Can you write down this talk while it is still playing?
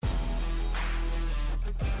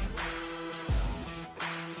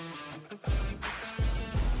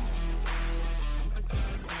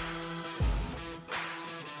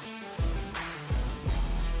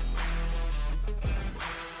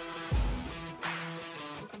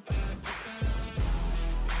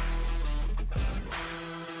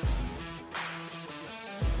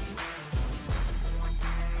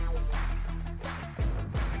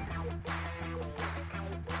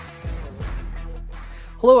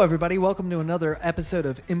Hello, everybody. Welcome to another episode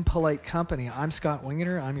of Impolite Company. I'm Scott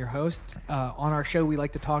Wingeter. I'm your host. On our show, we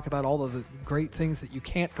like to talk about all of the great things that you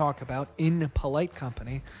can't talk about in polite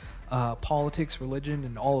company, politics, religion,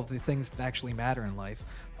 and all of the things that actually matter in life.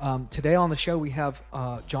 Today on the show, we have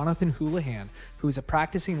Jonathan Hullihan, who is a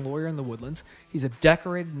practicing lawyer in the Woodlands. He's a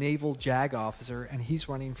decorated naval JAG officer, and he's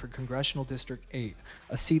running for Congressional District 8,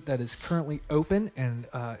 a seat that is currently open, and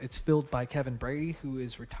it's filled by Kevin Brady, who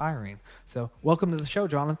is retiring. So welcome to the show,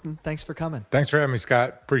 Jonathan. Thanks for coming. Thanks for having me,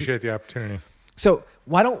 Scott. Appreciate the opportunity. So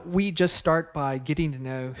why don't we just start by getting to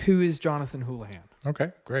know who is Jonathan Hullihan?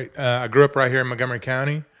 Okay, great. I grew up right here in Montgomery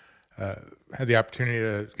County. Had the opportunity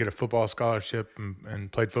to get a football scholarship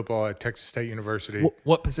and played football at Texas State University.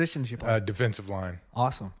 What position did you play? Defensive line.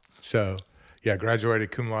 Awesome. So, yeah,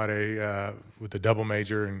 graduated cum laude with a double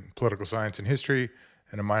major in political science and history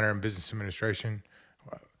and a minor in business administration.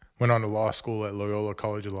 Went on to law school at Loyola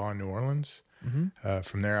College of Law in New Orleans. Mm-hmm.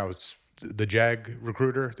 From there, I was the JAG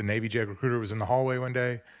recruiter. The Navy JAG recruiter was in the hallway one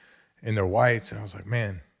day in their whites, and I was like,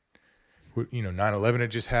 man, 9/11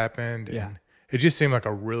 had just happened. Yeah. And it just seemed like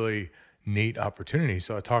a really neat opportunity.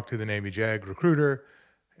 So I talked to the Navy JAG recruiter,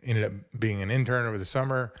 ended up being an intern over the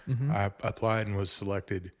summer. Mm-hmm. I applied and was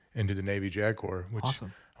selected into the Navy JAG Corps, which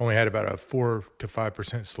Awesome. only had about a 4 to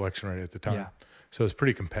 5% selection rate at the time. Yeah. So it's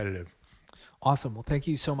pretty competitive. Awesome. Well, thank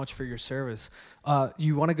you so much for your service.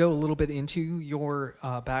 You want to go a little bit into your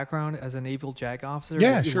background as a naval JAG officer?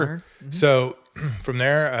 Yeah, sure. Mm-hmm. So from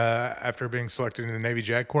there, after being selected into the Navy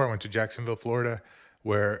JAG Corps, I went to Jacksonville, Florida,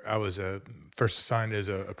 where I was first assigned as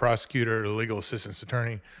a prosecutor, a legal assistance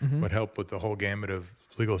attorney, would help with the whole gamut of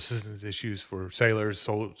legal assistance issues for sailors,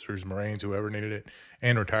 soldiers, Marines, whoever needed it,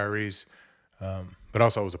 and retirees. But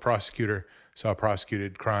also I was a prosecutor, so I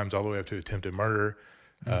prosecuted crimes all the way up to attempted murder,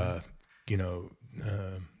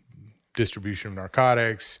 distribution of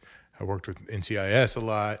narcotics. I worked with NCIS a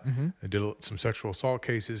lot. I did some sexual assault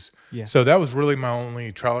cases. Yeah. So that was really my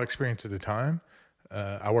only trial experience at the time.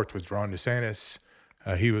 I worked with Ron DeSantis.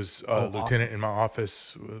 He was a lieutenant awesome. in my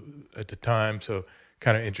office at the time, so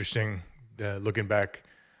kind of interesting looking back.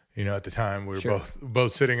 At the time we were Sure.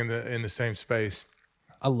 both sitting in the same space.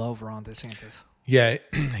 I love Ron DeSantis. Yeah,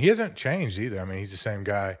 he hasn't changed either. I mean, he's the same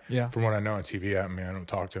guy. Yeah. From what I know on TV, I mean, I don't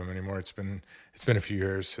talk to him anymore. It's been a few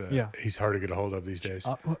years. Yeah. He's hard to get a hold of these days.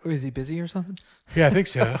 Is he busy or something? Yeah, I think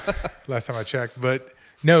so. Last time I checked, but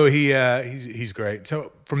no, he's great.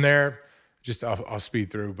 So from there. Just I'll speed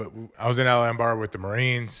through, but I was in Al-Anbar with the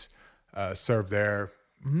Marines, served there.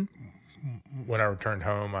 Mm-hmm. When I returned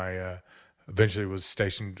home, I eventually was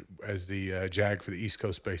stationed as the JAG for the East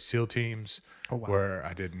Coast based SEAL teams, where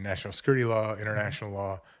I did national security law, international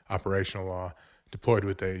law, operational law, deployed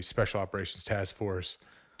with a special operations task force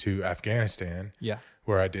to Afghanistan,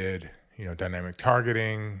 where I did dynamic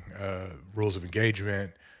targeting, rules of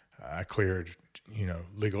engagement. I cleared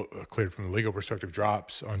cleared from the legal perspective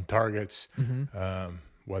drops on targets,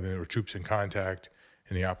 whether there were troops in contact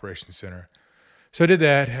in the operations center. So I did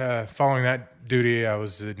that. Following that duty, I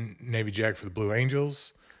was the Navy JAG for the Blue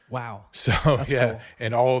Angels. Wow. So That's yeah, cool.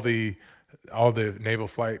 and all the Naval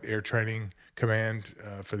Flight Air Training Command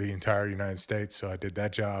for the entire United States. So I did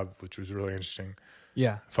that job, which was really interesting.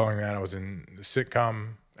 Yeah. Following that, I was in the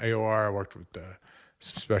SITCOM AOR. I worked with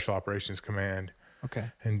some Special Operations Command.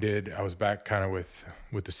 Okay. And I was back kind of with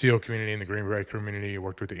the SEAL community and the Green Beret community.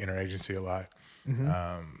 Worked with the interagency a lot.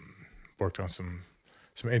 Worked on some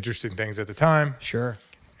interesting things at the time. Sure.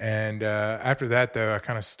 And after that, though, I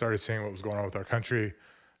kind of started seeing what was going on with our country.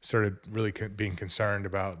 Started really being concerned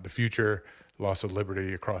about the future, loss of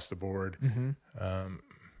liberty across the board.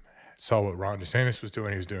 Saw what Ron DeSantis was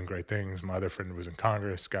doing. He was doing great things. My other friend was in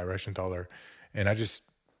Congress, Guy Reschenthaler. And I just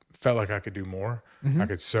felt like I could do more. I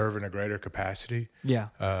could serve in a greater capacity. Yeah.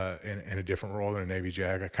 In a different role than a Navy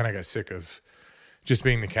JAG. I kind of got sick of just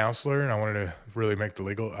being the counselor, and I wanted to really make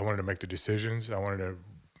I wanted to make the decisions. I wanted to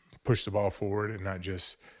push the ball forward and not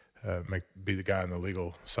just be the guy on the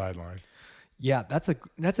legal sideline. Yeah, that's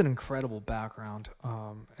an incredible background.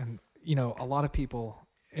 And a lot of people,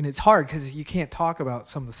 and it's hard because you can't talk about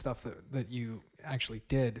some of the stuff that you actually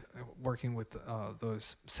did working with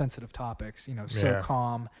those sensitive topics,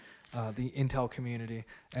 SOCOM, the intel community,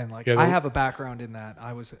 and I have a background in that.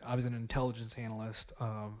 I was an intelligence analyst,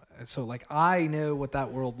 and so I know what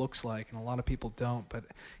that world looks like, and a lot of people don't. But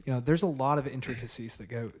there's a lot of intricacies that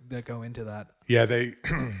go into that. Yeah,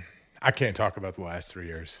 I can't talk about the last 3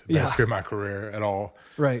 years, basically my career at all.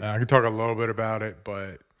 Right. I can talk a little bit about it,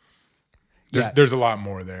 but there's a lot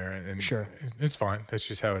more there, and sure, it's fine. That's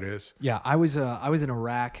just how it is. Yeah, I was in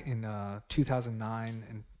Iraq in 2009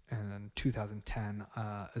 and 2010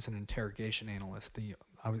 as an interrogation analyst.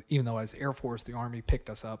 even though I was Air Force, the Army picked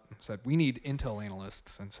us up and said, we need intel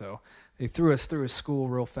analysts. And so they threw us through a school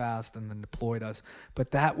real fast and then deployed us.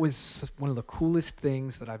 But that was one of the coolest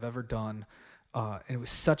things that I've ever done. And it was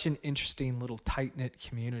such an interesting little tight-knit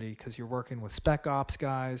community because you're working with spec ops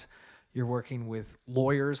guys. You're working with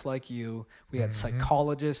lawyers like you. We had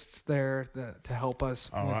psychologists there to help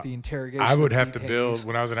us with the interrogation. I would have to build,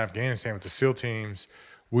 when I was in Afghanistan with the SEAL teams,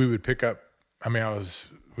 we would pick up,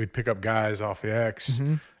 we'd pick up guys off the X.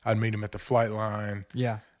 Mm-hmm. I'd meet them at the flight line.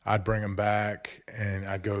 Yeah. I'd bring them back and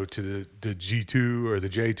I'd go to the G2 or the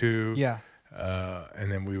J2. Yeah.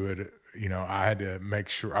 And then we would, I had to make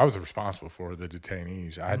sure, I was responsible for the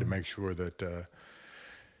detainees. I had to make sure that,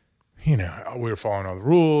 we were following all the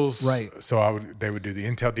rules. Right. So they would do the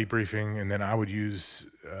intel debriefing, and then I would use,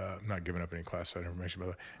 I'm not giving up any classified information, by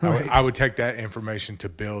the way. I would take that information to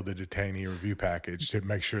build the detainee review package to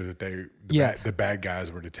make sure that the bad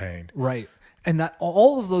guys were detained. Right. And that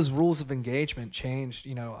all of those rules of engagement changed.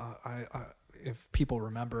 If people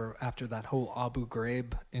remember after that whole Abu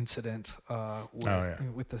Ghraib incident,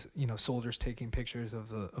 with the soldiers taking pictures of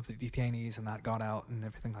the detainees, and that got out and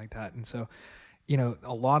everything like that, and so.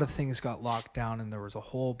 A lot of things got locked down, and there was a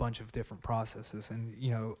whole bunch of different processes. And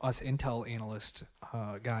us intel analyst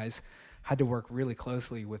guys had to work really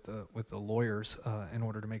closely with the lawyers in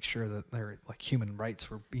order to make sure that their human rights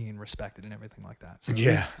were being respected and everything like that. So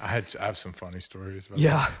I have some funny stories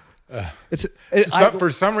about that.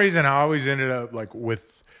 For some reason, I always ended up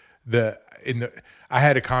with I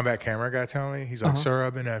had a combat camera guy tell me, he's like, "Sir,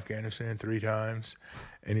 I've been to Afghanistan 3 times."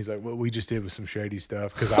 And he's like, "What we just did was some shady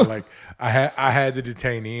stuff." Because I had the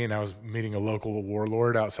detainee, and I was meeting a local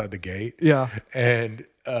warlord outside the gate. Yeah, and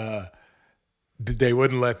they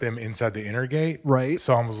wouldn't let them inside the inner gate. Right.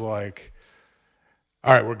 So I was like,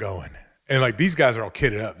 "All right, we're going." And these guys are all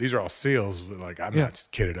kitted up. These are all SEALs. But I'm not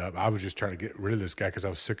kitted up. I was just trying to get rid of this guy because I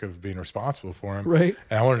was sick of being responsible for him. Right.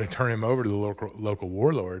 And I wanted to turn him over to the local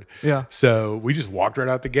warlord. Yeah. So we just walked right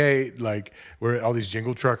out the gate. Where all these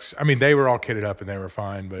jingle trucks. They were all kitted up and they were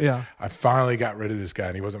fine. But I finally got rid of this guy,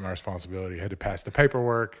 and he wasn't my responsibility. I had to pass the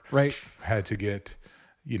paperwork. Right. I had to get,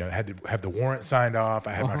 had to have the warrant signed off.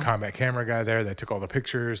 I had my combat camera guy there that took all the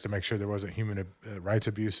pictures to make sure there wasn't human rights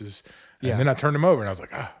abuses. And then I turned him over, and I was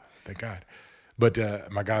like, thank God. But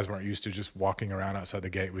my guys weren't used to just walking around outside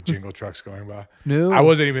the gate with jingle trucks going by. No, I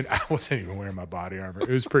wasn't even wearing my body armor. It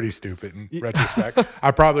was pretty stupid in retrospect.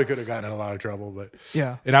 I probably could have gotten in a lot of trouble, but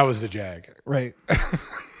and I was the JAG. Right.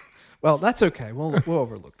 Well, that's okay. We'll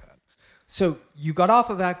overlook that. So you got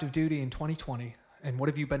off of active duty in 2020, and what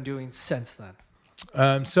have you been doing since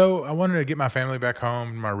then? So I wanted to get my family back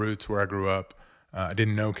home, my roots, where I grew up. I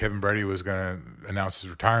didn't know Kevin Brady was going to announce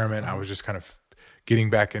his retirement. I was just kind of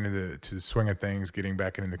getting back into the swing of things, getting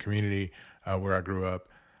back into the community where I grew up.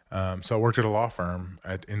 So I worked at a law firm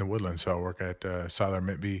in the Woodlands. So I work at Seiler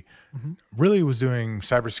Mitby. Really was doing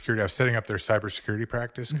cybersecurity. I was setting up their cybersecurity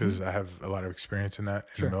practice because I have a lot of experience in that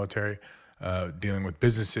in the military, dealing with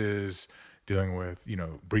businesses, dealing with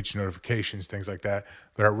breach notifications, things like that.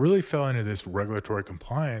 But I really fell into this regulatory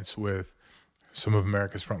compliance with some of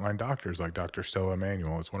America's frontline doctors, like Dr. Stella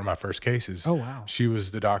Emanuel. It's one of my first cases. Oh, wow. She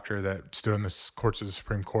was the doctor that stood on the courts of the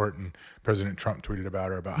Supreme Court, and President Trump tweeted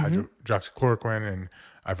about her about hydroxychloroquine and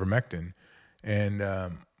ivermectin. And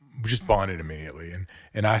we just bonded immediately.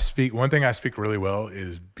 And one thing I speak really well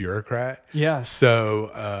is bureaucrat. Yes. So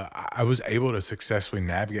I was able to successfully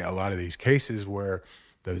navigate a lot of these cases where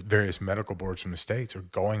the various medical boards from the states are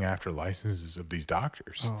going after licenses of these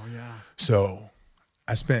doctors. Oh, yeah. So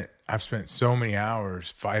I've spent so many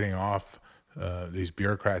hours fighting off these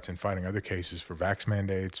bureaucrats and fighting other cases for vax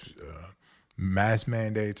mandates, mask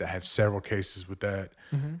mandates. I have several cases with that,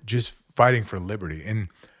 just fighting for liberty. And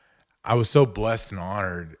I was so blessed and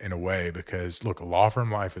honored in a way because, look, a law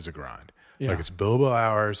firm life is a grind. Yeah. It's billable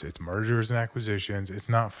hours, it's mergers and acquisitions. It's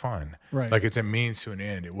not fun. Right. It's a means to an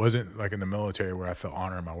end. It wasn't like in the military where I felt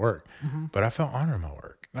honor in my work, but I felt honor in my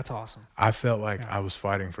work. That's awesome. I felt like I was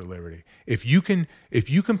fighting for liberty. If you can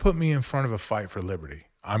put me in front of a fight for liberty,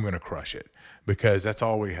 I'm going to crush it because that's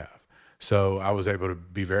all we have. So I was able to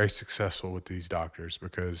be very successful with these doctors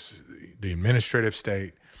because the administrative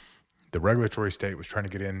state, the regulatory state was trying to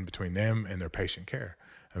get in between them and their patient care.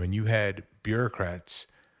 You had bureaucrats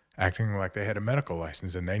acting like they had a medical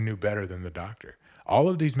license and they knew better than the doctor. All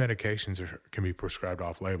of these medications can be prescribed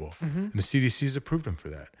off-label, and the CDC has approved them for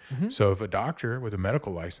that. So if a doctor with a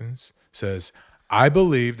medical license says, "I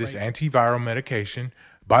believe this antiviral medication,"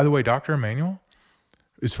 by the way, Dr. Emanuel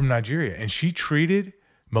is from Nigeria, and she treated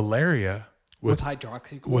malaria with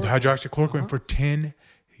hydroxychloroquine for 10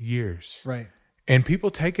 years. Right. And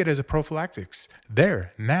people take it as a prophylactics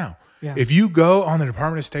there now. Yeah. If you go on the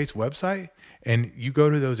Department of State's website and you go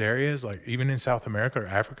to those areas, like even in South America or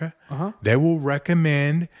Africa, they will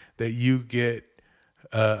recommend that you get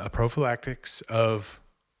a prophylactics of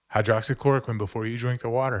hydroxychloroquine before you drink the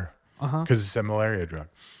water because it's a malaria drug.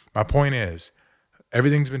 My point is,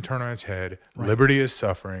 everything's been turned on its head. Right. Liberty is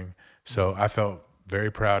suffering. So I felt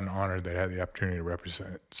very proud and honored that I had the opportunity to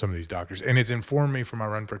represent some of these doctors. And it's informed me for my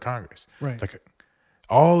run for Congress. Right. Like,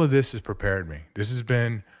 all of this has prepared me. This has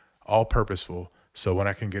been all purposeful. So when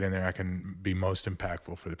I can get in there, I can be most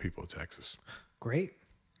impactful for the people of Texas. Great.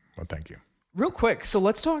 Well, thank you. Real quick, so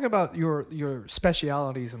let's talk about your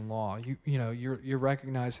specialities in law. You're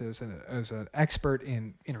recognized as an expert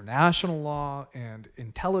in international law and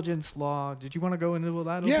intelligence law. Did you want to go into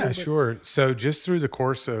that? Yeah, sure. So just through the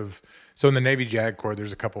course of in the Navy JAG Corps,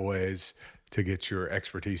 there's a couple ways to get your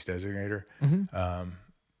expertise designator.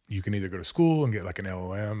 You can either go to school and get like an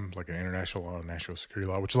LLM, like an international law and national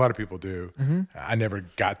security law, which a lot of people do. I never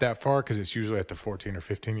got that far because it's usually at the 14 or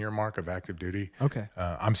 15 year mark of active duty. Okay.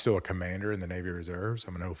 I'm still a commander in the Navy Reserves.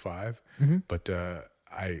 I'm an 05, but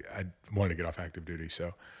I wanted to get off active duty.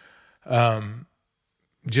 So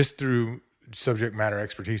just through subject matter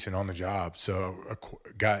expertise and on the job. So I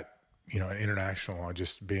got, an international law,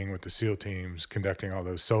 just being with the SEAL teams, conducting all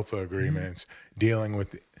those SOFA agreements, dealing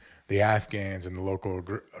with the Afghans and the local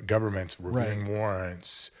governments, reviewing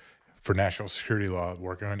warrants for national security law,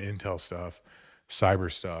 working on intel stuff, cyber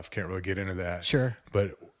stuff. Can't really get into that. Sure.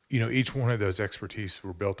 But, each one of those expertise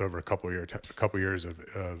were built over a couple years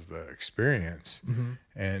of experience.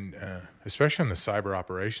 And especially on the cyber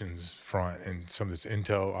operations front and some of this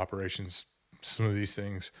intel operations, some of these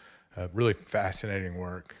things, really fascinating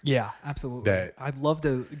work. Yeah, absolutely. I'd love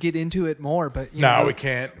to get into it more, but we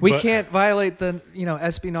can't. We can't violate the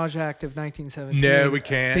Espionage Act of 1917. No, we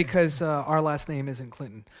can't because our last name isn't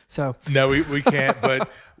Clinton. So no, we can't. But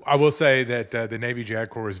I will say that the Navy JAG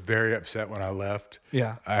Corps was very upset when I left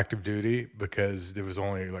active duty because there was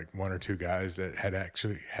only like one or two guys that had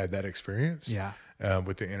actually had that experience.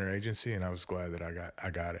 With the interagency, and I was glad that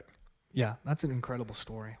I got it. Yeah, that's an incredible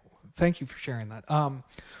story. Thank you for sharing that.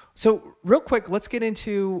 So real quick, let's get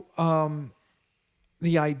into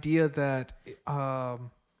the idea that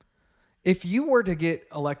if you were to get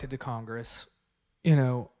elected to Congress,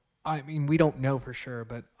 we don't know for sure,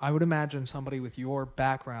 but I would imagine somebody with your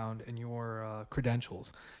background and your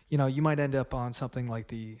credentials, you might end up on something like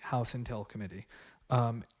the House Intel Committee.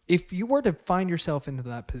 If you were to find yourself into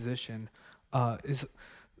that position, is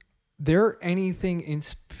there anything in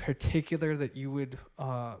particular that you would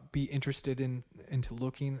be interested into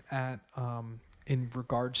looking at in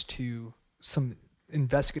regards to some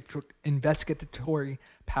investigatory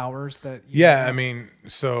powers that you have?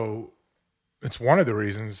 So it's one of the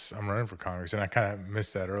reasons I'm running for Congress, and I kind of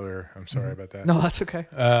missed that earlier. I'm sorry about that. No, that's okay.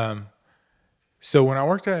 So when I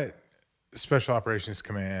worked at Special Operations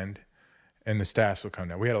Command and the staffs would come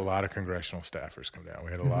down, we had a lot of congressional staffers come down. We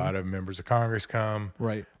had a lot of members of Congress come.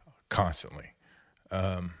 Right. Constantly.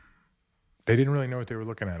 They didn't really know what they were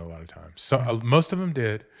looking at a lot of times. So most of them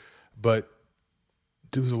did, but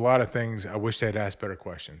there was a lot of things I wish they had asked better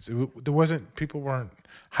questions. People weren't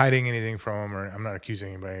hiding anything from them, or I'm not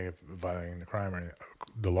accusing anybody of violating the crime or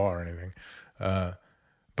the law or anything.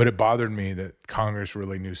 But it bothered me that Congress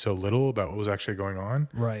really knew so little about what was actually going on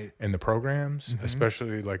in the programs,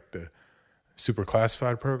 especially like the super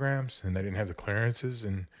classified programs, and they didn't have the clearances.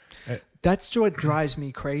 And that's what drives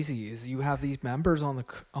me crazy is you have these members on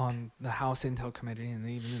the House Intel Committee and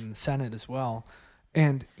even in the Senate as well,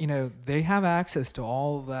 and they have access to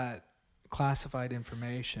all of that classified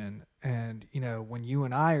information. And when you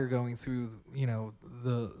and I are going through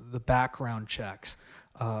the background checks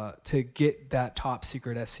to get that top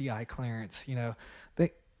secret SCI clearance,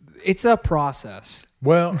 it's a process.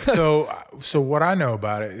 Well, so what I know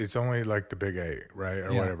about it, it's only like the big eight, right,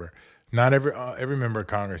 or whatever. Not every member of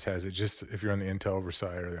Congress has it. Just if you're on the Intel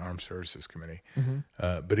Oversight or the Armed Services Committee,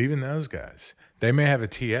 but even those guys, they may have a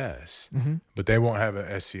TS, but they won't have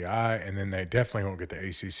a SCI, and then they definitely won't get the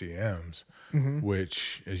ACCMs,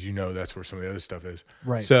 which, as you know, that's where some of the other stuff is.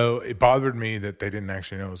 Right. So it bothered me that they didn't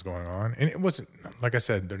actually know what was going on, and it wasn't, like I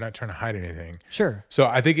said, they're not trying to hide anything. Sure. So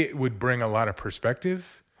I think it would bring a lot of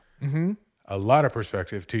perspective. A lot of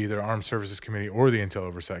perspective to either Armed Services Committee or the Intel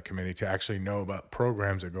Oversight Committee to actually know about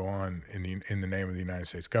programs that go on in the name of the United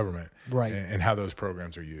States government, right, and how those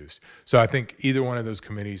programs are used. So I think either one of those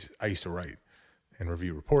committees, I used to write and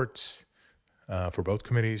review reports for both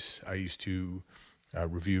committees. I used to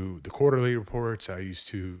review the quarterly reports.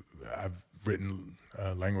 I've written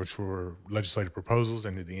language for legislative proposals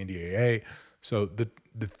into the NDAA. So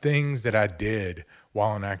the things that I did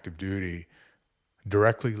while on active duty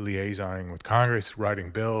directly liaisoning with Congress,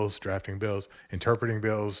 writing bills, drafting bills, interpreting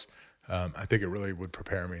bills. I think it really would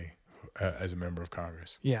prepare me as a member of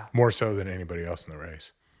Congress. Yeah. More so than anybody else in the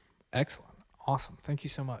race. Excellent. Awesome. Thank you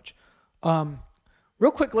so much.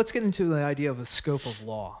 Real quick, let's get into the idea of the scope of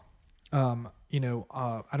law. I don't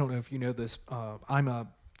know if you know this. I'm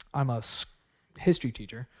a history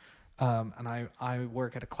teacher, and I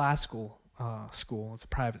work at a classical school. It's a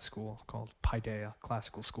private school called Paideia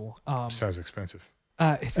Classical School. Sounds expensive.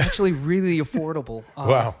 It's actually really affordable.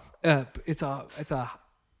 Wow. It's a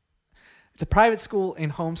private school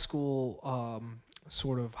and homeschool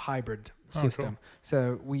sort of hybrid system. Cool.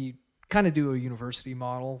 So we kind of do a university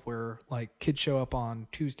model where like kids show up on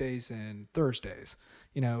Tuesdays and Thursdays,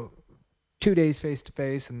 2 days face to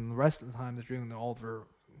face, and the rest of the time they're doing all their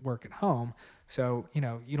work at home. So,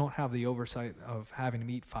 you don't have the oversight of having to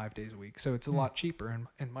meet 5 days a week. So it's a lot cheaper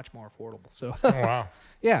and much more affordable. So, Oh, wow.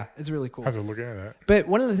 yeah, it's really cool. I have to look into that. But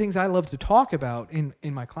one of the things I love to talk about in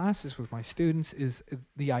my classes with my students is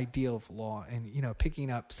the idea of law and, picking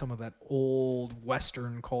up some of that old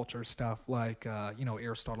Western culture stuff like,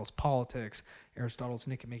 Aristotle's politics, Aristotle's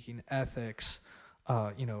Nicomachean ethics,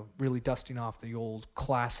 really dusting off the old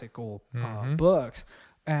classical books.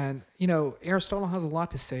 And, Aristotle has a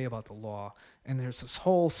lot to say about the law, and there's this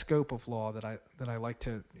whole scope of law that I like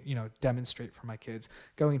to, demonstrate for my kids,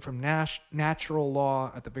 going from natural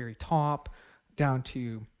law at the very top down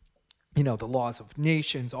to, the laws of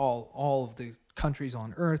nations, all of the countries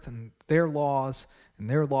on earth and their laws and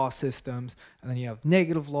their law systems. And then you have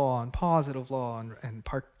negative law and positive law and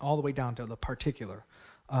all the way down to the particular.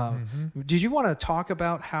 Did you want to talk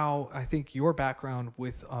about how I think your background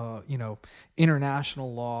with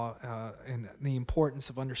international law and the importance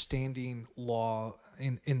of understanding law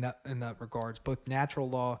in that regards, both natural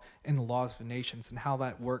law and the laws of the nations, and how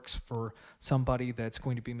that works for somebody that's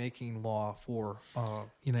going to be making law for the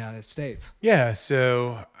United States? Yeah.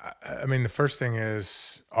 So, I mean, the first thing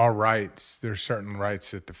is all rights. There's certain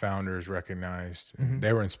rights that the founders recognized. And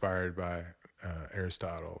they were inspired by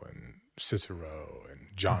Aristotle and Cicero and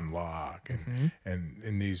John Locke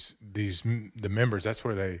and these the members. That's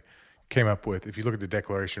where they came up with. If you look at the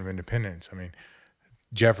Declaration of Independence, I mean,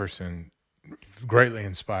 Jefferson greatly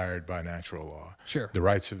inspired by natural law. Sure. The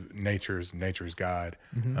rights of nature's God.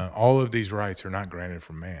 All of these rights are not granted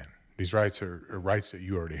from man. These rights are rights that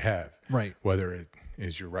you already have. Right. Whether it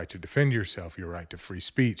is your right to defend yourself, your right to free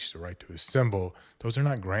speech, the right to assemble, those are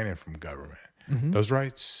not granted from government. Those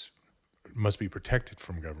rights must be protected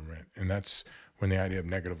from government, and that's when the idea of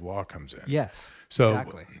negative law comes in. Yes. So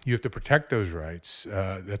exactly. You have to protect those rights.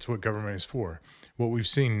 That's what government is for. What we've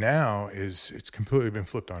seen now is it's completely been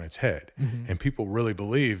flipped on its head, and people really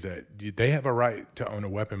believe that they have a right to own a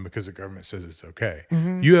weapon because the government says it's okay.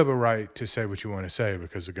 You have a right to say what you want to say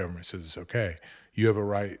because the government says it's okay. You have a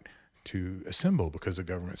right to assemble because the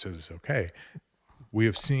government says it's okay. We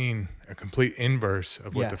have seen a complete inverse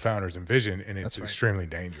of what the founders envisioned, and it's extremely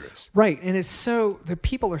dangerous. Right, and the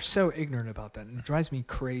people are so ignorant about that, and it drives me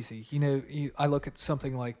crazy. I look at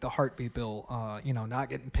something like the heartbeat bill, not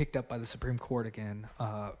getting picked up by the Supreme Court again.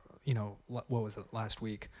 What was it last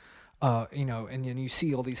week? And then you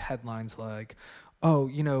see all these headlines like, a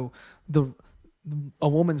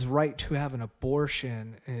woman's right to have an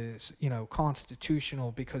abortion is,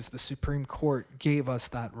 constitutional because the Supreme Court gave us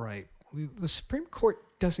that right. The Supreme Court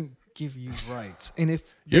doesn't give you rights. And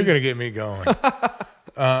if you're going to get me going.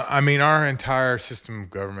 Our entire system of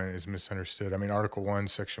government is misunderstood. Article 1,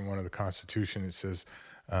 Section 1 of the Constitution, it says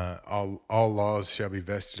all laws shall be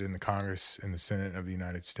vested in the Congress and the Senate of the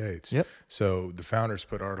United States. Yep. So the founders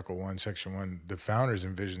put Article 1, Section 1. The founders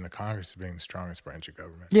envisioned the Congress as being the strongest branch of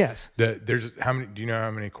government. Yes. Do you know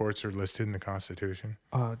how many courts are listed in the Constitution?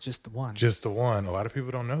 Just the one. Just the one. A lot of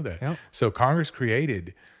people don't know that. Yep. So Congress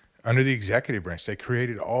created, under the executive branch, they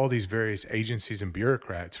created all these various agencies and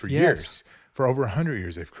bureaucrats for years. For over 100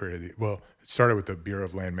 years, they've created it. Well, it started with the Bureau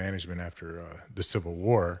of Land Management after the Civil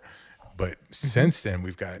War. But since then,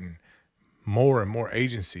 we've gotten more and more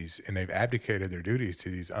agencies, and they've abdicated their duties to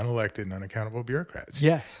these unelected and unaccountable bureaucrats.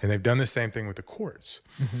 Yes. And they've done the same thing with the courts.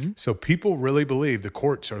 So people really believe the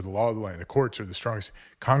courts are the law of the land. The courts are the strongest.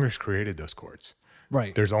 Congress created those courts.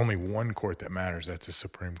 Right. There's only one court that matters. That's the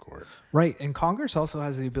Supreme Court. Right. And Congress also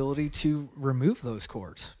has the ability to remove those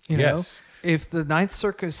courts. Yes. If the Ninth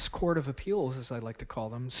Circuit Court of Appeals, as I like to call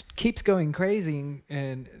them, keeps going crazy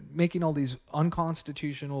and making all these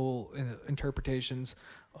unconstitutional interpretations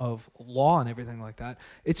of law and everything like that,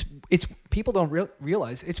 it's people don't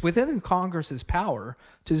realize it's within Congress's power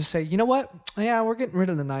to just say, you know what? Yeah, we're getting rid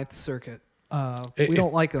of the Ninth Circuit. We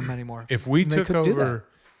don't like them anymore. If we took over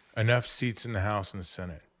enough seats in the House and the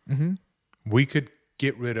Senate, we could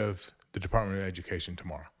get rid of the Department of Education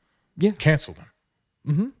tomorrow. Yeah. Cancel them.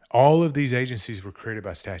 Mm-hmm. All of these agencies were created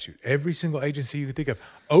by statute. Every single agency you can think of.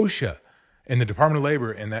 OSHA and the Department of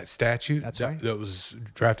Labor in that statute that was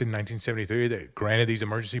drafted in 1973 that granted these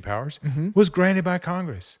emergency powers was granted by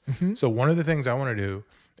Congress. So one of the things I want to do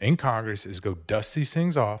in Congress is go dust these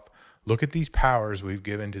things off, look at these powers we've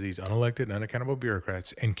given to these unelected and unaccountable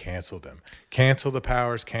bureaucrats and cancel them. Cancel the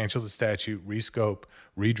powers, cancel the statute, rescope,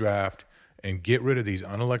 redraft, and get rid of these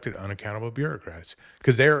unelected, unaccountable bureaucrats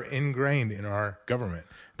because they're ingrained in our government.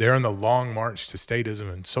 They're in the long march to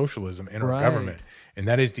statism and socialism in our government. And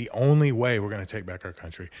that is the only way we're going to take back our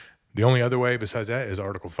country. The only other way besides that is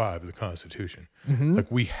Article 5 of the Constitution. Like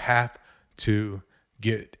we have to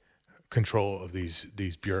get control of these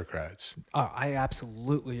bureaucrats. I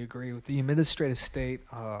absolutely agree with the administrative state.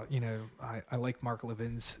 I like Mark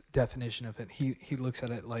Levin's definition of it. He looks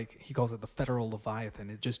at it like he calls it the federal leviathan.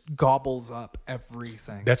 It just gobbles up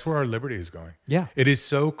everything. That's where our liberty is going. Yeah. It is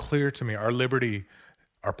so clear to me. Our liberty,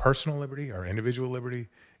 our personal liberty, our individual liberty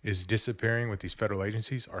is disappearing with these federal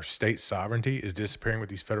agencies. Our state sovereignty is disappearing with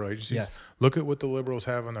these federal agencies. Yes. Look at what the liberals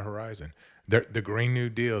have on the horizon. The Green New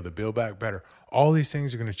Deal, the Build Back Better, all these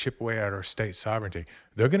things are going to chip away at our state sovereignty.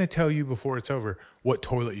 They're going to tell you before it's over what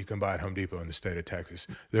toilet you can buy at Home Depot in the state of Texas.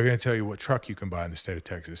 They're going to tell you what truck you can buy in the state of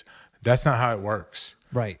Texas. That's not how it works.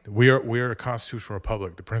 Right. We are a constitutional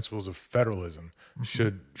republic. The principles of federalism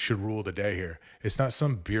should rule the day here. It's not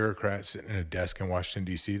some bureaucrat sitting in a desk in Washington,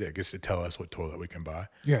 D.C. that gets to tell us what toilet we can buy.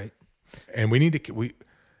 You're right. And we need to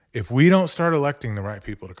if we don't start electing the right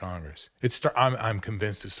people to Congress, I'm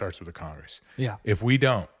convinced it starts with the Congress. Yeah. If we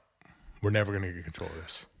don't, we're never going to get control of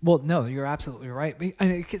this. Well, no, you're absolutely right.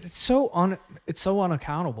 And it's so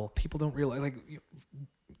unaccountable. People don't realize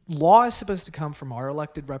law is supposed to come from our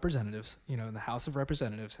elected representatives, in the House of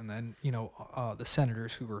Representatives, and then the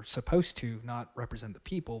senators who are supposed to not represent the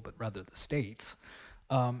people but rather the states.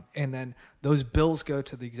 And then those bills go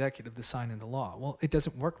to the executive to sign into law. Well, it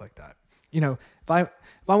doesn't work like that. If I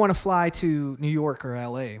want to fly to New York or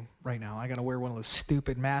LA right now, I got to wear one of those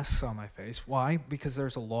stupid masks on my face. Why? Because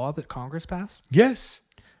there's a law that Congress passed? Yes.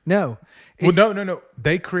 No. Well, no.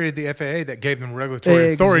 They created the FAA that gave them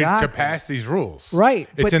regulatory authority to pass these rules. Right.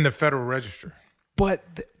 It's in the Federal Register. But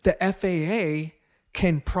the FAA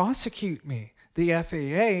can prosecute me. The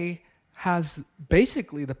FAA has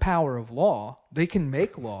basically the power of law. They can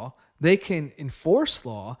make law. They can enforce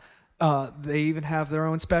law. They even have their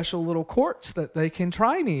own special little courts that they can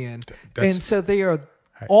try me in. And so they are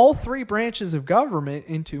all three branches of government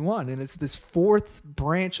into one. And it's this fourth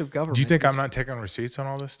branch of government. Do you think I'm not taking receipts on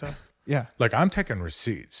all this stuff? Yeah. Like I'm taking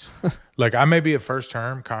receipts. Like I may be a first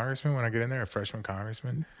term congressman when I get in there, a freshman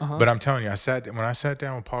congressman. But I'm telling you, when I sat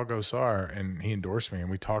down with Paul Gosar and he endorsed me and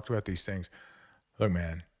we talked about these things, look,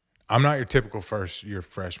 man, I'm not your typical first year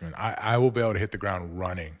freshman. I will be able to hit the ground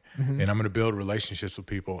running and I'm going to build relationships with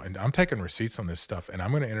people and I'm taking receipts on this stuff and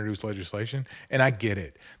I'm going to introduce legislation and I get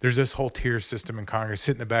it. There's this whole tier system in Congress,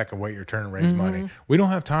 sit in the back and wait your turn and raise money. We don't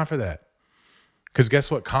have time for that. Because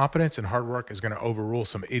guess what? Competence and hard work is going to overrule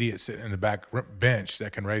some idiot sitting in the back bench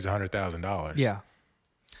that can raise $100,000. Yeah.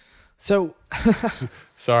 So,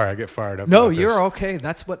 sorry, I get fired up. No, you're okay.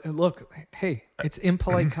 That's what. Look, hey, it's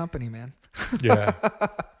Impolite Company, man. Yeah.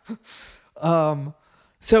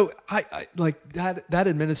 So I like that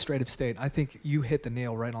administrative state. I think you hit the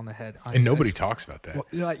nail right on the head. And nobody talks about that.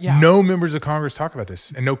 Well, yeah. No members of Congress talk about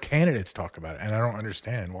this, and no candidates talk about it, and I don't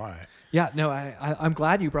understand why. Yeah, no, I'm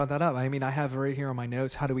glad you brought that up. I mean, I have right here on my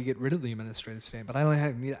notes, how do we get rid of the administrative state? But I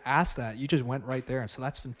don't need to ask that. You just went right there, so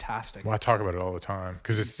that's fantastic. Well, I talk about it all the time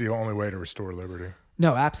because it's the only way to restore liberty.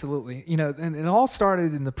 No, absolutely. And it all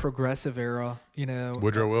started in the progressive era,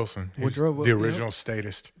 Woodrow Wilson. The original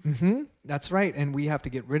statist. Mm-hmm. That's right. And we have to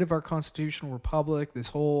get rid of our constitutional republic. This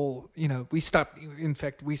whole, we stopped. In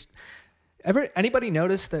fact, anybody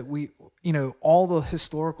notice that we, all the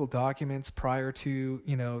historical documents prior to,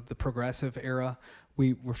 the progressive era,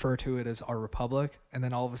 we refer to it as our republic, and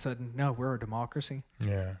then all of a sudden, no, we're a democracy.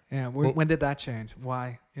 Yeah. Yeah. When did that change?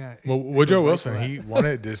 Why? Yeah. Well, Woodrow Wilson, he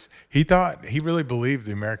wanted this. He really believed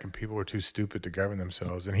the American people were too stupid to govern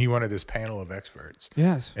themselves, and he wanted this panel of experts.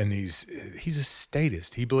 Yes. And he's a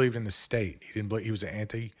statist. He believed in the state. He didn't believe. He was an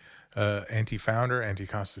anti-founder,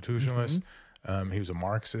 anti-constitutionalist. He was a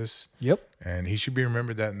Marxist. Yep. And he should be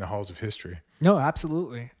remembered that in the halls of history. No,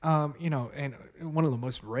 absolutely. And one of the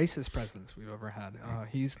most racist presidents we've ever had.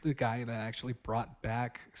 He's the guy that actually brought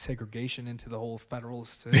back segregation into the whole federal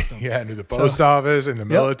system. Yeah, into the post office and the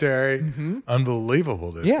military. Mm-hmm.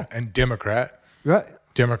 Unbelievable. And Democrat. Right.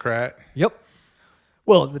 Democrat. Yep.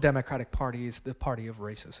 Well, the Democratic Party is the party of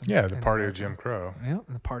racism. Yeah, the in party of America. Jim Crow. Yeah,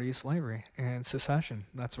 and the party of slavery and secession.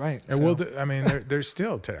 That's right. And well, I mean, they're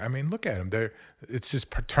still. I mean, look at them. It's just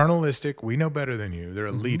paternalistic. We know better than you. They're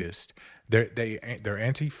elitist. They're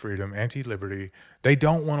anti-freedom, anti-liberty. They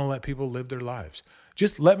don't want to let people live their lives.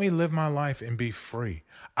 Just let me live my life and be free.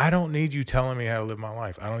 I don't need you telling me how to live my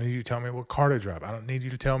life. I don't need you to tell me what car to drive. I don't need you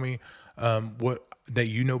to tell me what that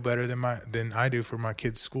you know better than I do for my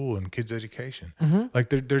kids' school and kids' education. Like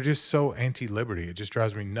they're just so anti-liberty. It just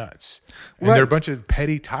drives me nuts. And they're a bunch of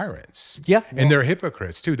petty tyrants. Yeah, and they're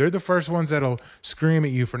hypocrites too. They're the first ones that'll scream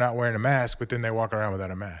at you for not wearing a mask, but then they walk around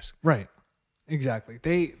without a mask. Right. Exactly.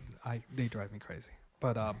 They drive me crazy.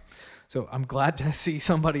 But so I'm glad to see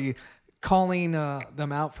somebody calling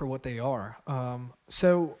them out for what they are.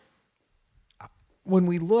 So when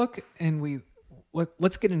we look and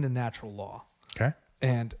let's get into natural law. Okay.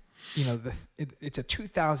 And it's a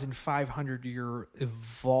 2,500 year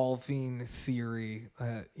evolving theory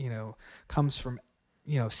that comes from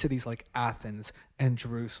cities like Athens and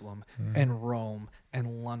Jerusalem and Rome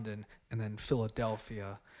and London and then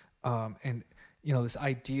Philadelphia, and this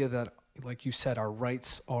idea that, like you said, our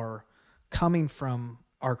rights are coming from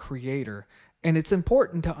our Creator, and it's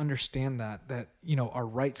important to understand that our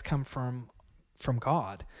rights come from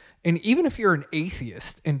God. And even if you're an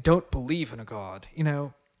atheist and don't believe in a God,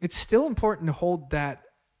 it's still important to hold that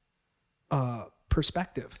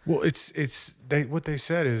perspective. Well, what they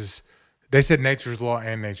said is they said nature's law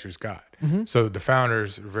and nature's God. So the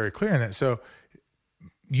founders are very clear on that. So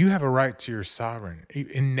you have a right to your sovereign.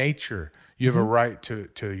 In nature, you have a right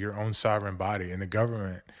to your own sovereign body, and the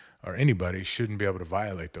government or anybody shouldn't be able to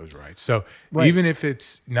violate those rights. So even if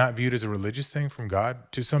it's not viewed as a religious thing from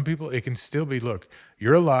God, to some people, it can still be, look,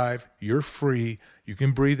 you're alive, you're free, you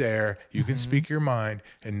can breathe air, you can speak your mind,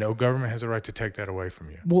 and no government has a right to take that away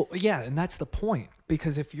from you. Well, yeah, and that's the point.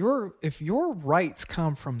 Because if your rights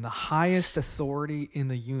come from the highest authority in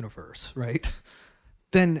the universe, right,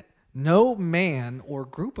 then no man or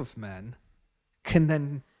group of men can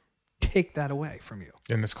then take that away from you.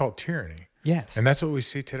 And it's called tyranny. Yes. And that's what we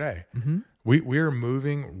see today. We are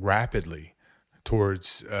moving rapidly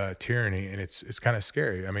towards tyranny, and it's kind of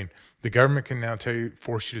scary. I mean, the government can now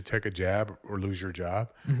force you to take a jab or lose your job.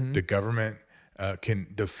 The government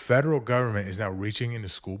the federal government is now reaching into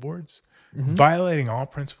school boards, violating all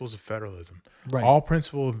principles of federalism, all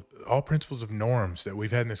principles of norms that we've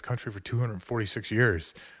had in this country for 246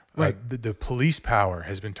 years. The police power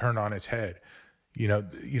has been turned on its head.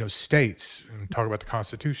 States, talk about the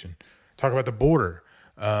Constitution, talk about the border.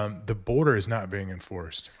 The border is not being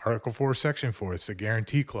enforced. Article 4, Section 4, it's a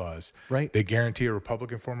guarantee clause. Right. They guarantee a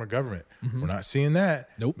Republican form of government. We're not seeing that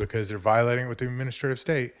because they're violating it with the administrative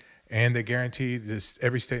state, and they guarantee this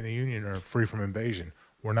every state in the union are free from invasion.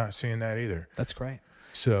 We're not seeing that either. That's great.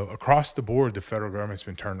 So across the board, the federal government's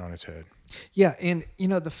been turned on its head. Yeah, and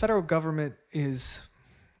the federal government is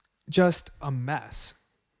just a mess.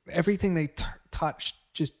 Everything they touch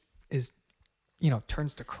just is,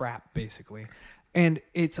 turns to crap, basically. And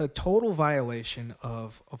it's a total violation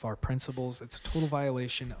of our principles. It's a total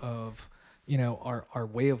violation of, our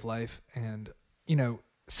way of life. And,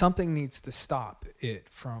 something needs to stop it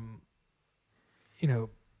from,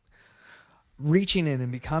 reaching in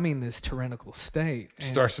and becoming this tyrannical state. And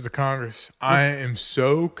starts with the Congress. I am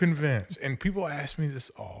so convinced. And people ask me this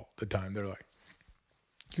all the time. They're like,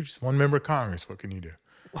 you're just one member of Congress. What can you do?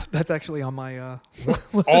 That's actually on my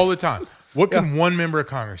all the time. What can one member of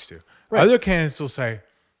Congress do? Right. Other candidates will say,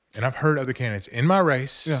 and I've heard other candidates in my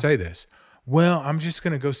race say this, well, I'm just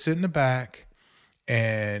going to go sit in the back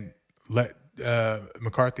and let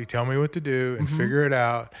McCarthy tell me what to do and figure it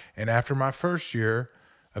out. And after my first year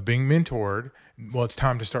of being mentored, well, it's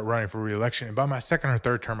time to start running for re-election. And by my second or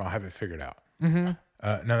third term, I'll have it figured out. No,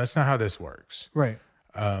 that's not how this works. Right.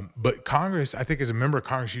 But Congress, I think as a member of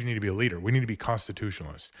Congress, you need to be a leader. We need to be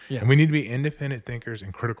constitutionalists. Yes. And we need to be independent thinkers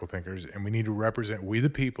and critical thinkers. And we need to represent we the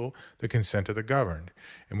people, the consent of the governed.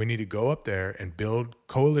 And we need to go up there and build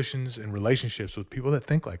coalitions and relationships with people that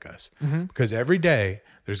think like us. Because every day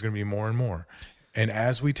there's going to be more and more. And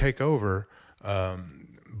as we take over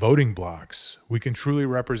voting blocks, we can truly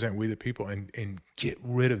represent we the people and get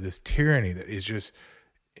rid of this tyranny that is just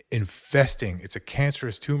infesting. It's a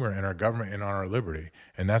cancerous tumor in our government and on our liberty,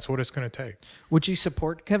 and that's what it's going to take. Would you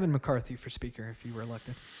support Kevin McCarthy for Speaker if you were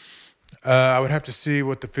elected? I would have to see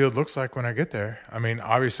what the field looks like when I get there. I mean,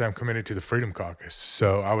 obviously, I'm committed to the Freedom Caucus,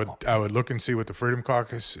 so I would look and see what the Freedom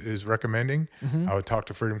Caucus is recommending. I would talk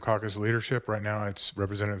to Freedom Caucus leadership. Right now, it's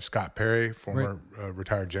Representative Scott Perry, former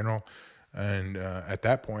retired general, and at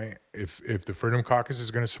that point, if the Freedom Caucus is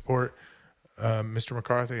going to support Mr.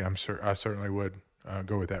 McCarthy, I certainly would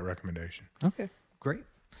go with that recommendation. Okay, great.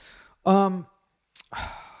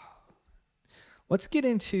 Let's get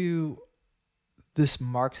into this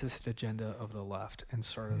Marxist agenda of the left and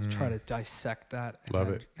sort of try to dissect that. And Love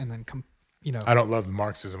then, it. And then, I don't love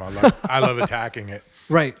Marxism. I love attacking it.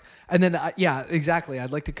 Right. And then, yeah, exactly.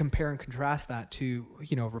 I'd like to compare and contrast that to,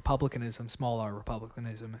 republicanism, small r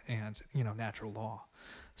republicanism, and, natural law.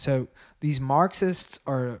 So these Marxists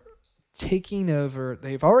are taking over,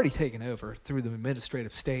 they've already taken over through the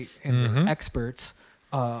administrative state and their experts,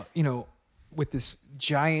 with this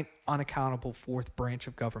giant unaccountable fourth branch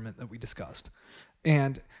of government that we discussed.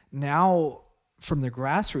 And now from their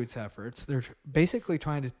grassroots efforts, they're basically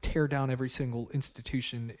trying to tear down every single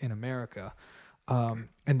institution in America. And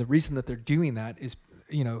the reason that they're doing that is,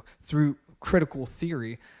 through critical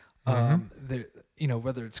theory, whether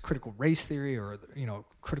it's critical race theory or,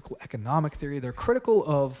 critical economic theory, they're critical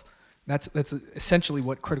of, that's essentially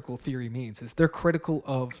what critical theory means, is they're critical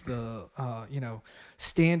of the,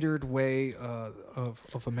 standard way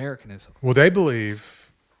of Americanism. Well, they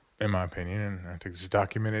believe, in my opinion, and I think this is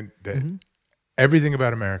documented, that everything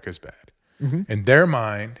about America is bad. In their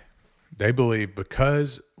mind, they believe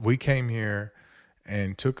because we came here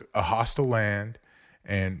and took a hostile land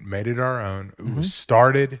and made it our own, it was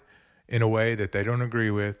started in a way that they don't agree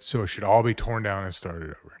with, so it should all be torn down and started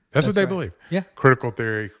over. That's what they believe. Yeah. Critical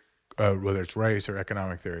theory, whether it's race or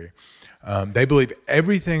economic theory. They believe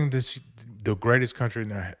everything the greatest country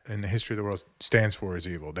in the history of the world stands for is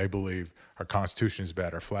evil. They believe our Constitution is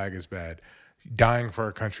bad, our flag is bad, dying for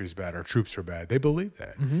our country is bad, our troops are bad. They believe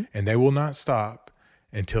that. And they will not stop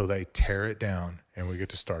until they tear it down and we get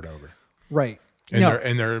to start over. Right.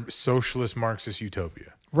 In their socialist Marxist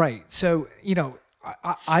utopia. Right. So,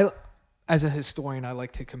 I as a historian, I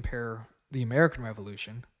like to compare the American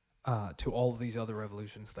Revolution to all of these other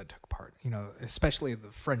revolutions that took part. Especially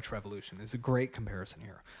the French Revolution is a great comparison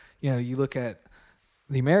here. You look at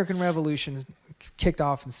the American Revolution kicked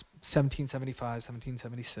off in 1775,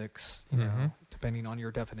 1776, depending on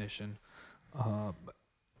your definition.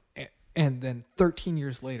 And then 13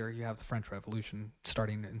 years later, you have the French Revolution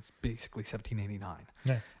starting in basically 1789.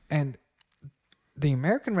 Yeah. And the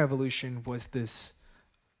American Revolution was this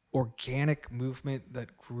organic movement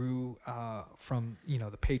that grew from,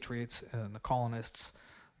 the patriots and the colonists,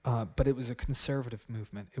 but it was a conservative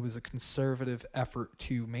movement. It was a conservative effort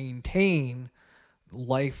to maintain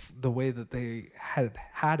life the way that they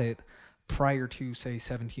had it prior to, say,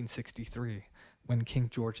 1763, when King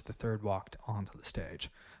George III walked onto the stage.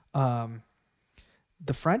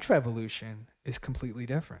 The French Revolution is completely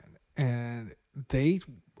different. And they,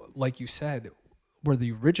 like you said, were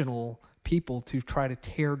the original people to try to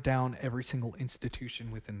tear down every single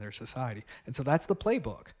institution within their society. And so that's the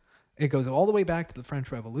playbook. It goes all the way back to the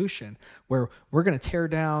French Revolution, where we're going to tear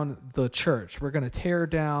down the church. We're going to tear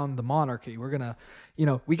down the monarchy. We're going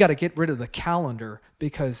to, we got to get rid of the calendar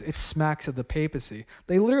because it smacks of the papacy.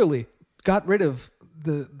 They literally got rid of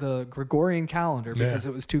the Gregorian calendar because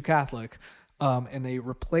it was too Catholic. And they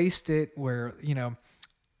replaced it where,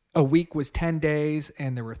 a week was 10 days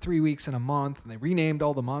and there were 3 weeks in a month, and they renamed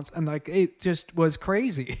all the months. And it just was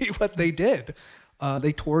crazy what they did.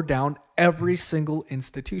 They tore down every single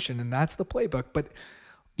institution, and that's the playbook. But,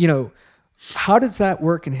 how does that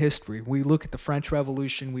work in history? We look at the French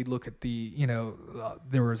Revolution. We look at the,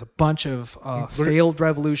 there was a bunch of failed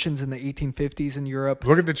revolutions in the 1850s in Europe.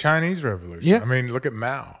 Look at the Chinese Revolution. Yeah. I mean, look at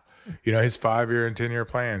Mao. His 5-year and 10-year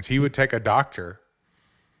plans. He would take a doctor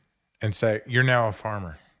and say, "You're now a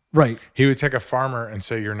farmer." Right. He would take a farmer and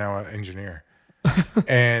say, "You're now an engineer."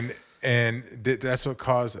 and that's what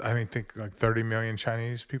caused, I think like 30 million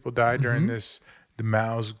Chinese people died during the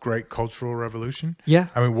Mao's great cultural revolution. Yeah.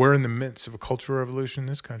 We're in the midst of a cultural revolution in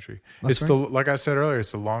this country. That's right. Like I said earlier,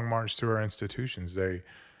 it's a long march through our institutions. They've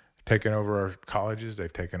taken over our colleges.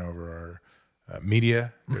 They've taken over our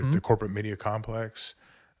media, the corporate media complex,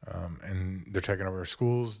 and they're taking over our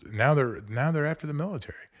schools. Now they're after the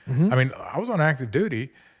military. I was on active duty,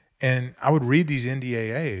 and I would read these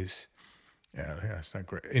NDAAs. Yeah, it's not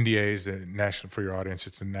great. NDAs, the national, for your audience,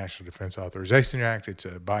 it's the National Defense Authorization Act. It's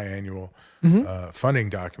a biannual funding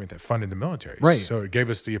document that funded the military. Right. So it gave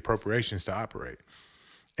us the appropriations to operate.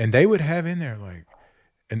 And they would have in there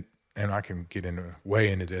and I can get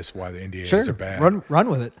way into this why the NDAs are bad. Run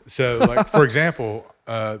with it. So, for example,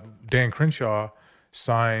 Dan Crenshaw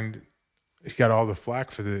signed. He got all the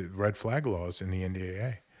flack for the red flag laws in the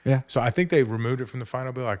NDAA. Yeah. So I think they removed it from the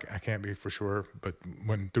final bill. I can't be for sure, but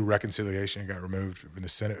through reconciliation, it got removed in the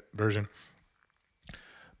Senate version.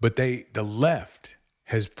 But the left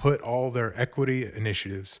has put all their equity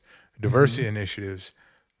initiatives, diversity initiatives,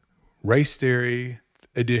 race theory,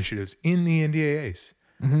 initiatives in the NDAAs.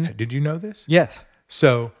 Did you know this? Yes.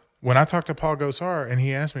 So when I talked to Paul Gosar and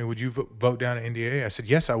he asked me, would you vote down an NDAA? I said,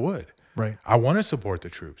 yes, I would. Right. I want to support the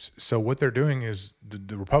troops. So what they're doing is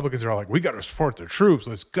the Republicans are all like, we got to support the troops.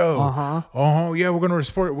 Let's go. Yeah, we're going to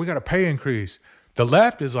support it. We got a pay increase. The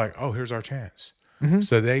left is like, oh, here's our chance.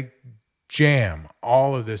 So they jam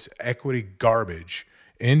all of this equity garbage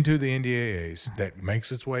into the NDAAs that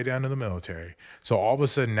makes its way down to the military. So all of a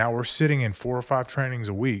sudden now we're sitting in 4 or 5 trainings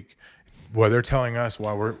a week where they're telling us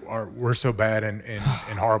why we're so bad and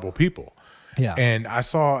horrible people. Yeah. And I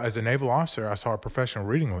saw, as a naval officer, I saw a professional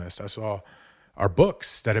reading list. I saw our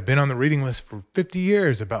books that have been on the reading list for 50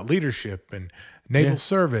 years about leadership and naval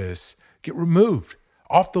service get removed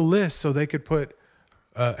off the list so they could put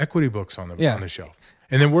equity books on the shelf.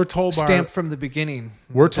 And then we're told by stamped from the beginning.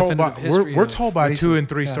 We're told by 2 and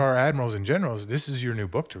 3 star admirals and generals, this is your new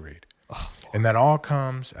book to read. And that all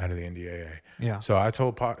comes out of the NDAA. Yeah. So I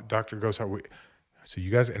told Dr. Gosar, so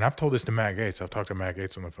you guys, and I've told this to Matt Gates. I've talked to Matt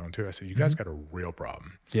Gates on the phone too. I said, you guys got a real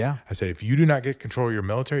problem. Yeah. I said, if you do not get control of your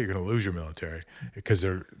military, you're going to lose your military because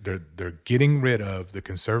they're getting rid of the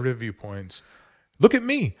conservative viewpoints. Look at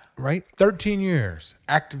me. Right. 13 years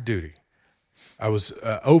active duty. I was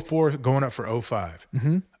 04 going up for 05.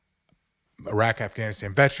 Iraq,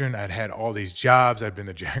 Afghanistan veteran. I'd had all these jobs. I'd been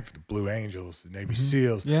the JAG for the Blue Angels, the Navy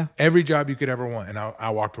SEALs. Yeah. Every job you could ever want. And I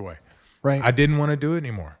walked away. Right. I didn't want to do it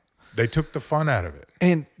anymore. They took the fun out of it.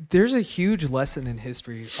 And there's a huge lesson in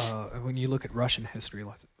history when you look at Russian history,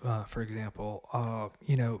 for example.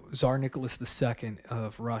 Tsar Nicholas II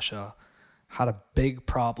of Russia had a big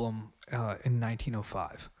problem in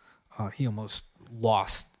 1905. He almost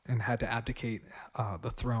lost and had to abdicate the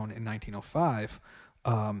throne in 1905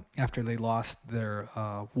 after they lost their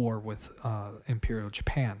war with Imperial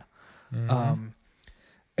Japan.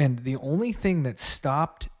 And the only thing that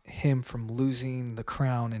stopped him from losing the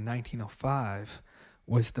crown in 1905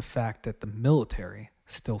 was the fact that the military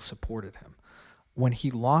still supported him. When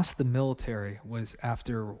he lost the military was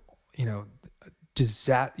after,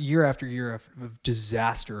 year after year of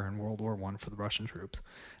disaster in World War I for the Russian troops.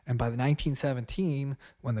 And by the 1917,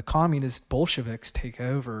 when the communist Bolsheviks take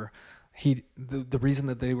over, the reason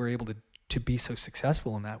that they were able to be so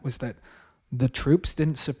successful in that was that the troops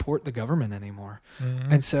didn't support the government anymore.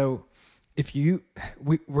 And so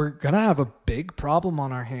we're going to have a big problem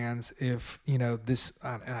on our hands if, this,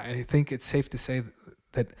 I think it's safe to say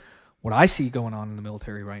that what I see going on in the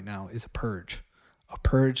military right now is a purge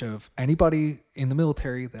of anybody in the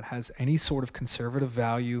military that has any sort of conservative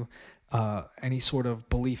value, any sort of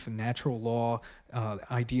belief in natural law,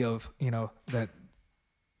 idea of, that,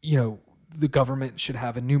 the government should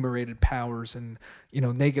have enumerated powers and,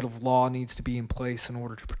 negative law needs to be in place in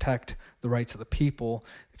order to protect the rights of the people.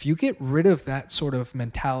 If you get rid of that sort of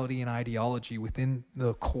mentality and ideology within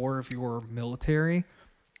the core of your military,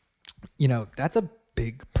 that's a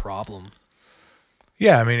big problem.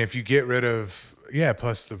 Yeah, I mean, if you get rid of,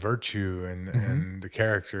 plus the virtue and the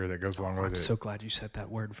character that goes along with it. I'm so glad you said that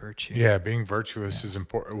word, virtue. Yeah, being virtuous was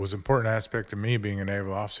an important aspect to me being a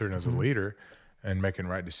naval officer and as a leader and making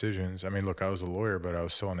right decisions. I mean, look, I was a lawyer, but I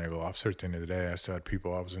was still a naval officer at the end of the day. I still had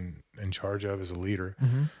people I was in charge of as a leader.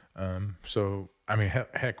 So, I mean,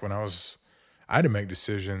 heck, when I had to make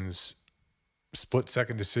decisions,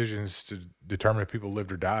 split-second decisions to determine if people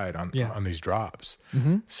lived or died on these drops.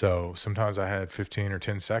 So sometimes I had 15 or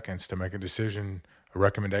 10 seconds to make a decision, a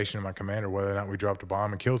recommendation to my commander, whether or not we dropped a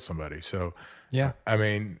bomb and killed somebody. So, I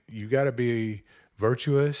mean, you got to be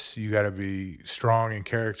virtuous. You got to be strong in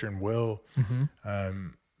character and will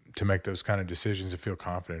to make those kind of decisions and feel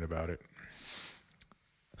confident about it.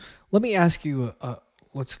 Let me ask you,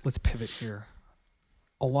 let's pivot here.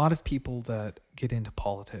 A lot of people that get into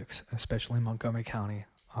politics, especially in Montgomery County,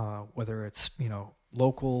 whether it's,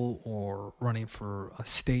 local or running for a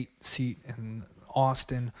state seat in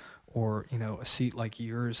Austin or, a seat like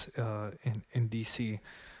yours in D.C.,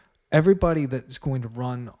 everybody that's going to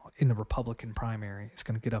run in the Republican primary is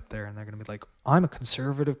going to get up there and they're going to be like, I'm a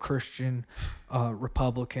conservative Christian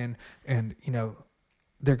Republican, and,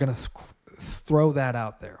 they're going to throw that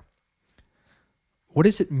out there. What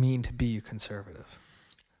does it mean to be a conservative?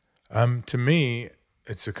 To me,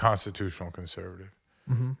 it's a constitutional conservative.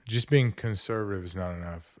 Just being conservative is not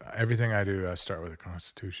enough. Everything I do, I start with the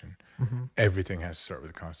Constitution. Everything has to start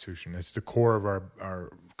with the Constitution. It's the core of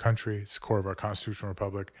our country. It's the core of our constitutional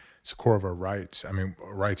republic. It's the core of our rights. I mean,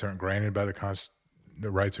 rights aren't granted by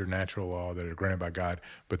the rights are natural law that are granted by God,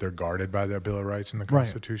 but they're guarded by the Bill of Rights in the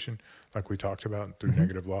Constitution, like we talked about through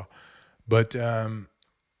negative law. But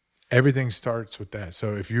everything starts with that.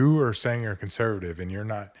 So if you are saying you're a conservative and you're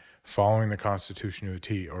not following the Constitution to a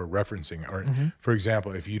T or referencing, or for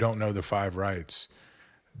example, if you don't know the 5 rights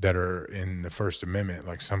that are in the First Amendment,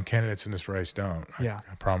 like some candidates in this race don't, I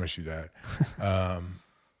promise you that,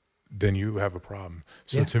 then you have a problem.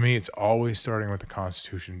 So to me, it's always starting with the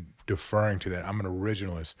Constitution, deferring to that. I'm an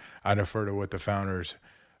originalist. I defer to what the founders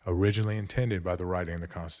originally intended by the writing of the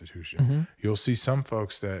Constitution. You'll see some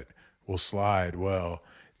folks that will slide, well,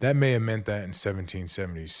 that may have meant that in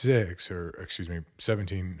 1776 or,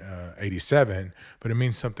 1787, but it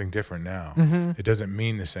means something different now. It doesn't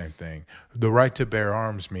mean the same thing. The right to bear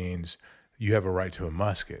arms means you have a right to a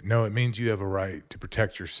musket. No, it means you have a right to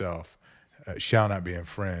protect yourself, shall not be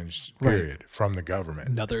infringed, period, from the government.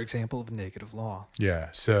 Another example of negative law. Yeah,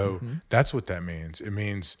 so that's what that means. It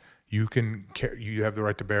means you have the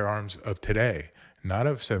right to bear arms of today. Not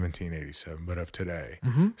of 1787, but of today.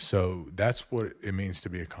 So that's what it means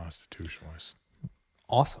to be a constitutionalist.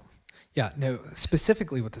 Awesome. Yeah, no,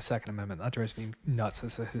 specifically with the Second Amendment, that drives me nuts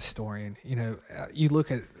as a historian. You know, you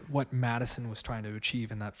look at what Madison was trying to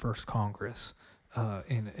achieve in that first Congress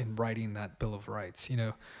in writing that Bill of Rights.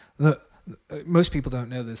 You know, most people don't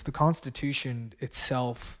know this. The Constitution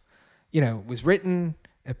itself, you know, was written,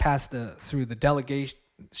 it passed through the delegation,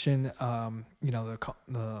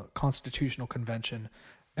 the Constitutional Convention,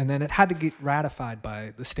 and then it had to get ratified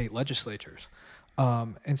by the state legislatures.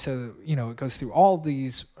 And so, you know, it goes through all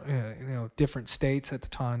these, different states at the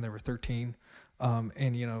time. There were 13.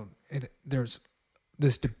 And, you know, there's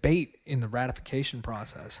this debate in the ratification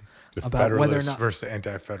process about whether or not versus the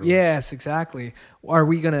anti-federalists. Yes, exactly. Are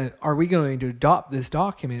we going to adopt this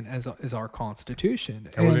document as our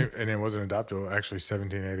Constitution? And it wasn't adopted until actually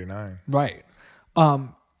 1789. Right.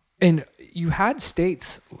 And you had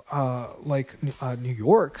states like New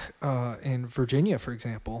York and Virginia, for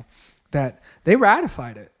example, that they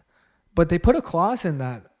ratified it, but they put a clause in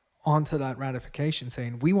that onto that ratification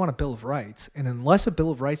saying we want a Bill of Rights, and unless a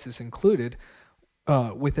Bill of Rights is included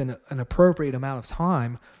within an appropriate amount of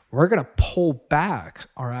time, we're going to pull back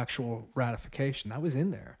our actual ratification. That was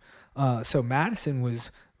in there. So Madison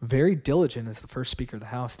was very diligent as the first Speaker of the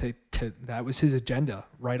House to that was his agenda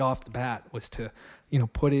right off the bat, was to, you know,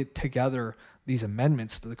 put it together, these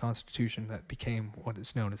amendments to the Constitution that became what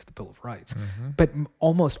is known as the Bill of Rights. But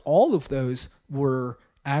almost all of those were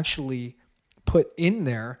actually put in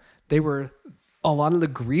there. They were a lot of the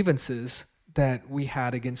grievances that we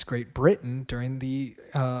had against Great Britain during the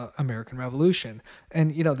American Revolution.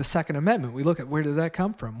 And, you know, the Second Amendment, we look at, where did that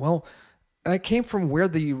come from? Well, that came from where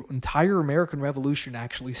the entire American Revolution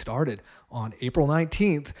actually started. On April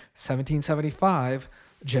 19th, 1775,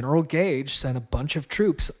 General Gage sent a bunch of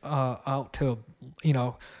troops out to, you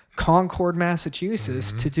know, Concord,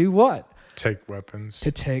 Massachusetts to do what? Take weapons.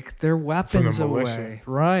 To take their weapons from the militia. away.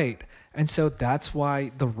 Right. And so that's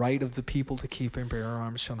why the right of the people to keep and bear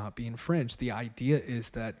arms shall not be infringed. The idea is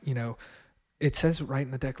that, you know, it says right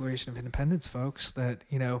in the Declaration of Independence, folks, that,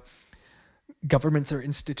 you know, governments are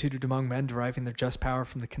instituted among men deriving their just power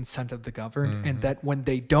from the consent of the governed, and that when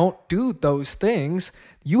they don't do those things,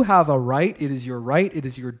 you have a right. It is your right. It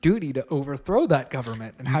is your duty to overthrow that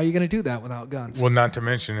government. And how are you going to do that without guns? Well, not to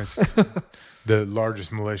mention it's the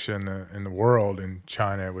largest militia in the world, and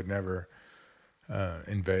China would never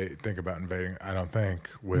think about invading, I don't think,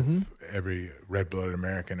 with every red-blooded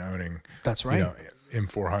American owning, that's right, you know,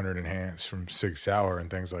 M400 enhanced from Sig Sauer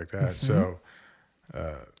and things like that. So,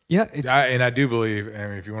 yeah, I do believe,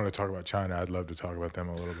 and if you want to talk about China, I'd love to talk about them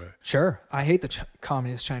a little bit. Sure. I hate the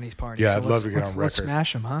Communist Chinese Party. Yeah, so I'd love to get on record. Let's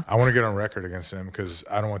smash them, huh? I want to get on record against them because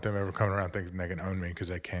I don't want them ever coming around thinking they can own me, because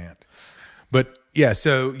they can't. But yeah,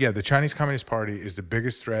 the Chinese Communist Party is the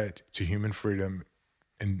biggest threat to human freedom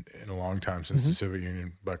in a long time since the Soviet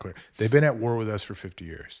Union buckled. They've been at war with us for 50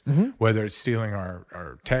 years, whether it's stealing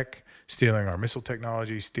our tech, stealing our missile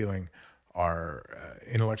technology, stealing our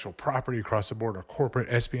intellectual property across the board, our corporate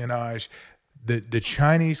espionage. The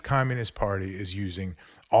Chinese Communist Party is using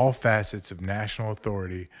all facets of national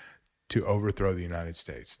authority to overthrow the United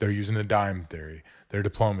States. They're using the dime theory, their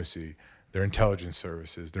diplomacy, their intelligence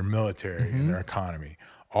services, their military, and their economy.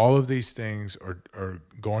 All of these things are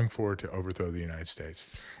going forward to overthrow the United States.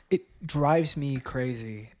 It drives me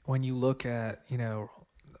crazy when you look at, you know,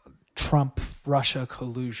 Trump-Russia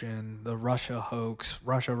collusion, the Russia hoax,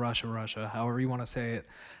 Russia, however you want to say it,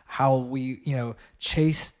 how we, you know,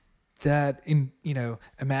 chase that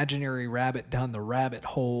imaginary rabbit down the rabbit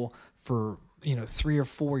hole for, you know, 3 or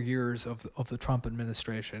 4 years of the Trump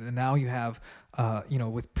administration. And now you have,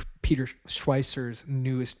 with Peter Schweizer's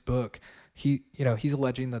newest book, he's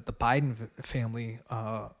alleging that the Biden family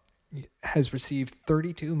has received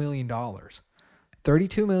 $32 million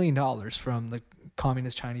from the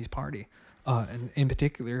Communist Chinese Party. and in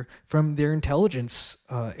particular from their intelligence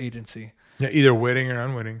agency. Yeah, either witting or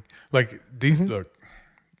unwitting. Like these, look.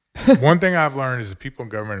 One thing I've learned is that people in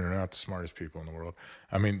government are not the smartest people in the world.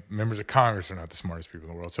 I mean, members of Congress are not the smartest people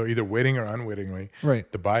in the world. So either witting or unwittingly,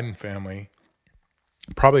 Right. the Biden family,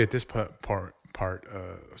 probably at this part,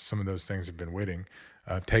 some of those things have been witting,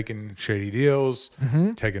 taking shady deals,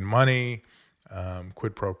 taking money,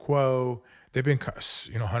 quid pro quo. They've been,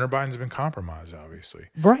 Hunter Biden's been compromised, obviously.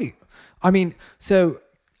 Right. I mean, so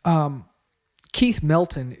Keith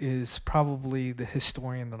Melton is probably the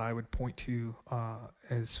historian that I would point to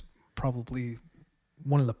as probably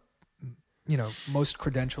one of the most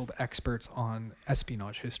credentialed experts on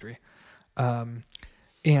espionage history, and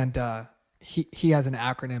he has an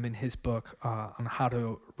acronym in his book on how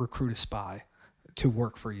to recruit a spy to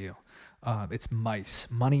work for you. It's MICE: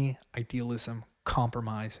 money, idealism,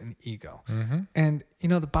 compromise, and ego. And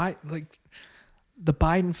the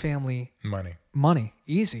Biden family, money,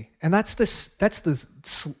 easy. And that's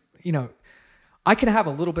I can have a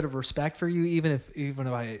little bit of respect for you, even if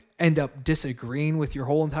I end up disagreeing with your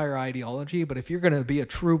whole entire ideology. But if you're going to be a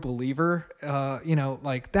true believer,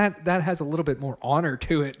 like that has a little bit more honor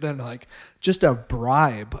to it than like just a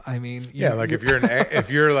bribe. I mean, if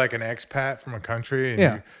you're like an expat from a country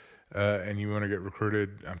and you want to get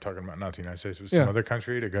recruited, I'm talking about not the United States, but some other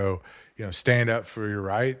country to go, stand up for your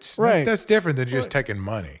rights. Right. That's different than just taking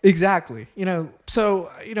money. Exactly.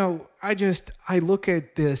 So, I look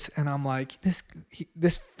at this and I'm like,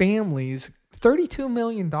 this family's $32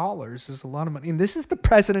 million is a lot of money. And this is the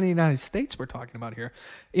president of the United States we're talking about here.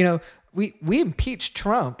 We impeached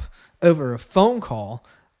Trump over a phone call.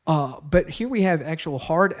 But here we have actual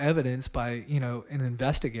hard evidence by, an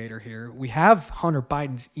investigator here. We have Hunter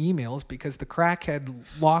Biden's emails because the crackhead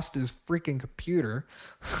lost his freaking computer.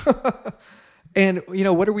 And,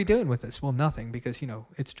 what are we doing with this? Well, nothing, because,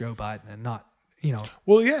 it's Joe Biden and not,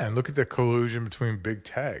 Well, yeah, and look at the collusion between big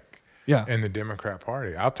tech Yeah. and the Democrat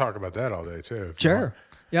Party. I'll talk about that all day, too. Sure.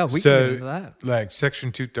 Yeah, we can get into that. Like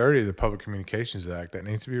Section 230 of the Public Communications Act, that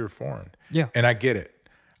needs to be reformed. Yeah. And I get it.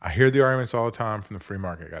 I hear the arguments all the time from the free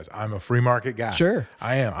market guys. I'm a free market guy. Sure.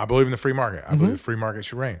 I am. I believe in the free market. I believe the free market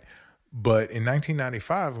should reign. But in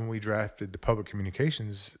 1995, when we drafted the Public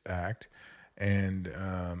Communications Act and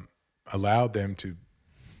allowed them to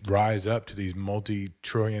rise up to these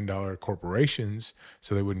multi-trillion-dollar corporations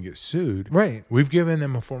so they wouldn't get sued, Right. we've given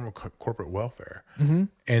them a form of corporate welfare.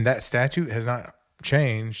 And that statute has not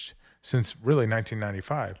changed since really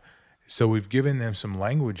 1995. So we've given them some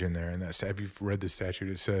language in there, and that's, if you've read the statute,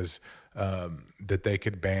 it says that they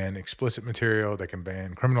could ban explicit material, they can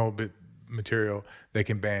ban criminal material, they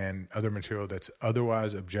can ban other material that's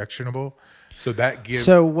otherwise objectionable. So that gives.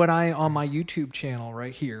 So what on my YouTube channel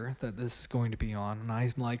right here that this is going to be on, and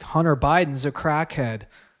I'm like, Hunter Biden's a crackhead.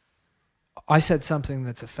 I said something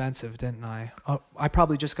that's offensive, didn't I? I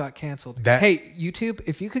probably just got canceled. Hey, YouTube,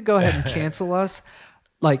 if you could go ahead and cancel us,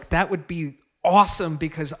 like that would be awesome,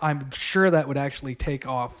 because I'm sure that would actually take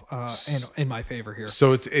off in my favor here.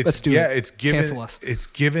 So it's Cancel us. It's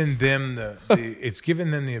given them the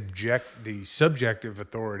subjective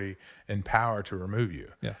authority and power to remove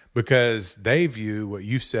you. Yeah. Because they view what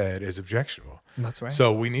you said as objectionable. That's right.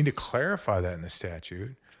 So we need to clarify that in the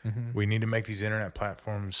statute. We need to make these internet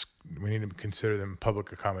platforms, we need to consider them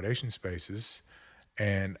public accommodation spaces,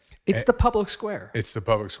 and it's the public square. It's the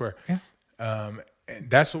public square. Yeah. And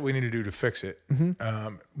that's what we need to do to fix it.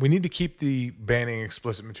 We need to keep the banning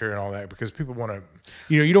explicit material and all that, because people want to,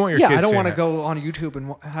 you don't want your kids. I don't want to go on YouTube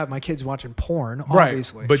and have my kids watching porn. Right.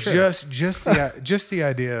 Obviously, but sure. just the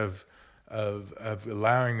idea of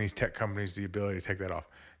allowing these tech companies the ability to take that off.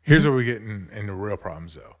 Here's where we get into real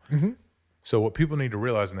problems, though. So what people need to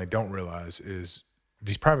realize, and they don't realize, is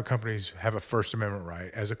these private companies have a First Amendment right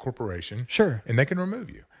as a corporation. Sure. And they can remove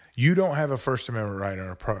you. You don't have a First Amendment right on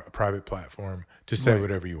a private platform to say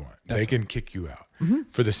whatever you want. They can kick you out.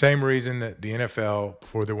 For the same reason that the NFL,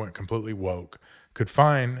 before they went completely woke, could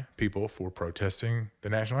fine people for protesting the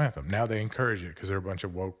national anthem. Now they encourage it because they're a bunch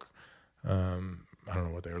of woke, I don't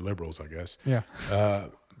know what they are, liberals, I guess. Yeah.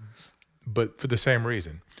 But for the same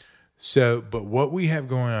reason. So, but what we have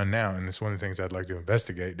going on now, and it's one of the things I'd like to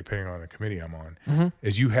investigate, depending on the committee I'm on,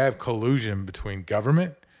 is you have collusion between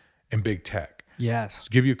government and big tech. Yes. To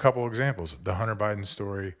give you a couple examples, the Hunter Biden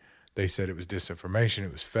story, they said it was disinformation,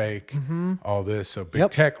 it was fake, all this. So big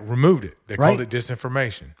tech removed it. They called it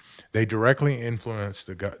disinformation. They directly influenced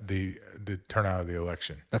the turnout of the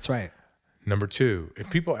election. That's right. Number two, if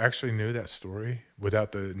people actually knew that story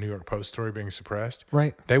without the New York Post story being suppressed,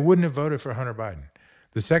 right, they wouldn't have voted for Hunter Biden.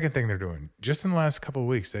 The second thing they're doing, just in the last couple of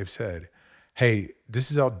weeks, they've said, hey,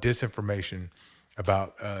 this is all disinformation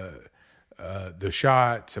about the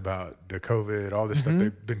shots, about the COVID, all this stuff.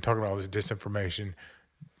 They've been talking about all this disinformation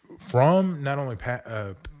from not only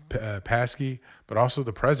Paskey, but also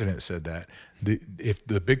the president said that if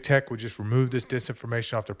the big tech would just remove this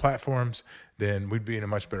disinformation off their platforms, then we'd be in a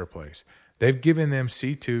much better place. They've given them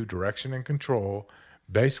C2 direction and control,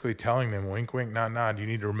 basically telling them, wink, wink, nod, nod, you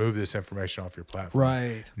need to remove this information off your platform.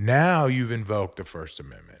 Right. Now you've invoked the First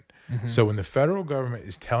Amendment. So when the federal government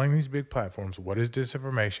is telling these big platforms what is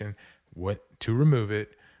disinformation, what to remove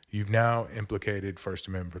it, you've now implicated First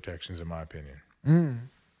Amendment protections, in my opinion.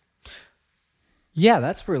 Yeah,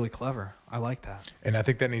 that's really clever. I like that. And I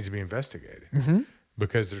think that needs to be investigated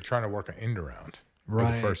because they're trying to work an end around with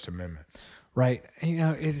the First Amendment. Right. And,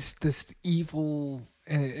 it's this evil,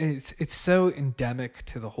 and it's so endemic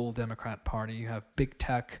to the whole Democrat Party. You have big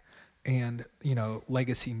tech and,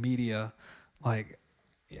 legacy media. Like,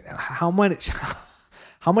 how much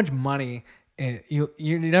money, and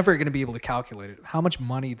you're never going to be able to calculate it. How much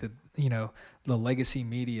money did, the legacy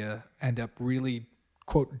media end up really,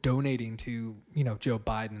 quote, donating to, Joe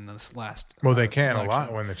Biden in this last Well, they can election. a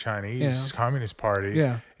lot when the Chinese Communist Party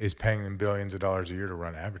is paying them billions of dollars a year to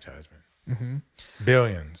run advertisement.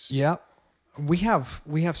 Billions. Yeah. We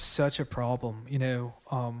have such a problem, you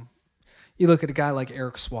look at a guy like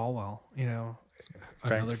Eric Swalwell, another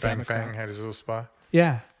Fang Democrat. Fang had his little spot.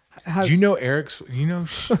 Yeah. Do you know Eric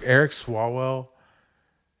Swalwell,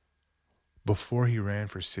 before he ran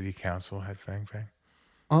for city council, had Fang Fang?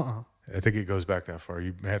 I think it goes back that far.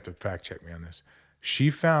 You may have to fact check me on this. She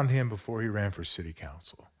found him before he ran for city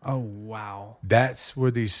council. Oh, wow. That's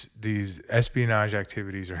where these espionage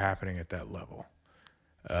activities are happening at that level.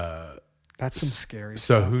 That's some scary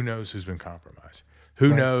So stuff. who knows who's been compromised?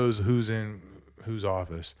 Who knows who's in whose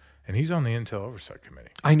office? And he's on the Intel Oversight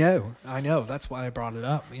Committee. I know. That's why I brought it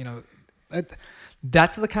up.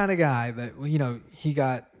 That's the kind of guy that, he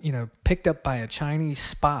got, picked up by a Chinese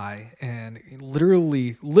spy and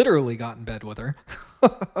literally got in bed with her.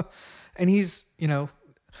 And he's,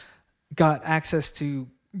 got access to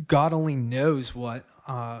God only knows what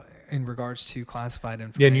in regards to classified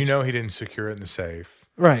information. Yeah, and he didn't secure it in the safe.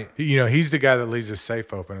 Right. He's the guy that leaves his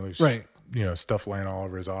safe open and leaves right. Stuff laying all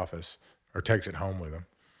over his office or takes it home with him.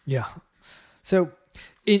 Yeah. So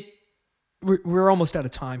we're almost out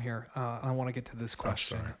of time here. I want to get to this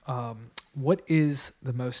question. What is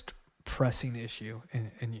the most pressing issue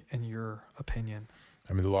in your opinion?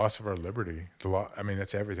 I mean, the loss of our liberty, the law. I mean,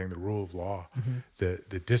 that's everything. The rule of law,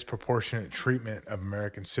 the disproportionate treatment of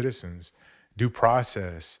American citizens, due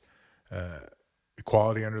process,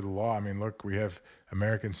 equality under the law. I mean, look, we have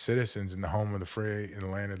American citizens in the home of the free, in the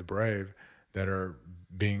land of the brave, that are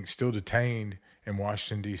being still detained in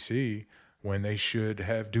Washington, D.C., when they should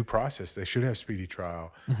have due process. They should have speedy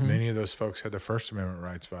trial. Many of those folks had their First Amendment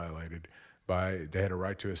rights violated they had a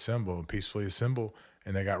right to assemble and peacefully assemble,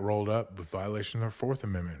 and they got rolled up with violation of their Fourth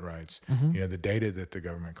Amendment rights. The data that the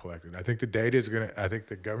government collected. I think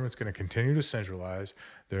the government's going to continue to centralize.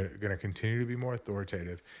 They're going to continue to be more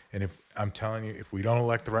authoritative. And if I'm telling you, if we don't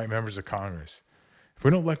elect the right members of Congress, if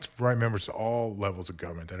we don't elect the right members to all levels of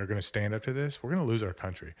government that are going to stand up to this, we're going to lose our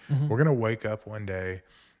country. We're going to wake up one day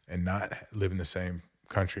and not live in the same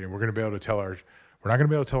country. And we're not going to be able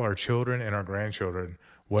to tell our children and our grandchildren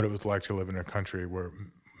what it was like to live in a country where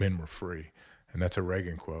men were free. And that's a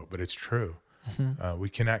Reagan quote, but it's true. We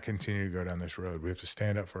cannot continue to go down this road. We have to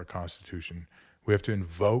stand up for a constitution. We have to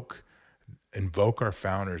invoke our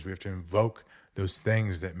founders. We have to invoke those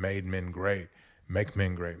things that made men great, make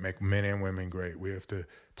men great, make men and women great. We have to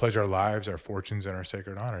pledge our lives, our fortunes, and our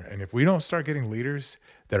sacred honor. And if we don't start getting leaders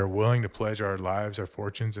that are willing to pledge our lives, our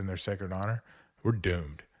fortunes, and their sacred honor, we're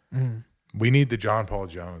doomed. We need the John Paul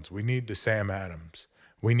Jones. We need the Sam Adams.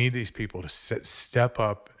 We need these people to step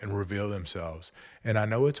up and reveal themselves. And I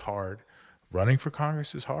know it's hard. Running for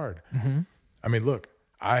Congress is hard. I mean, look,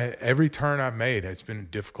 every turn I've made, it's been a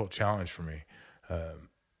difficult challenge for me.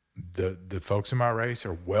 The folks in my race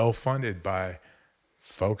are well funded by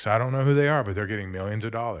folks, I don't know who they are, but they're getting millions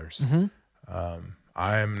of dollars.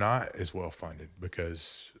 I am not as well funded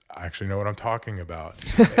because I actually know what I'm talking about.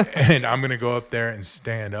 And I'm going to go up there and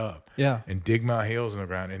stand up and dig my heels in the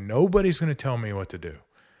ground. And nobody's going to tell me what to do.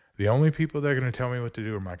 The only people that are going to tell me what to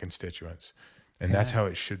do are my constituents. And that's how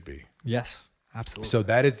it should be. Yes, absolutely. So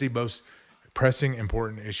that is the most pressing,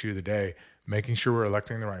 important issue of the day, making sure we're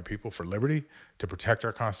electing the right people for liberty, to protect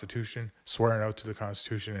our Constitution, swear an oath to the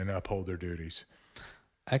Constitution, and uphold their duties.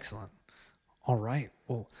 Excellent. All right.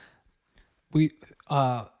 Well,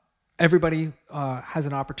 everybody has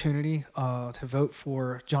an opportunity to vote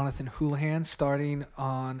for Jonathan Hullihan starting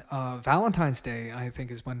on Valentine's Day, I think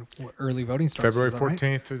is when early voting starts. February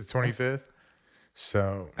 14th through the 25th.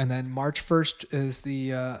 So, and then March 1st is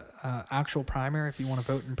the actual primary if you want to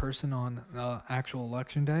vote in person on actual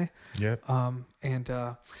election day. yep.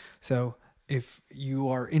 So if you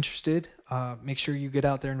are interested, make sure you get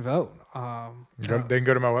out there and vote. They can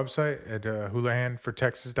go to my website at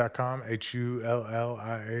hullihanfortexas.com,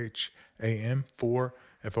 HULLIHAM for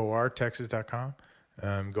Texas.com.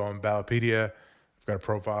 Go on Ballotpedia. I've got a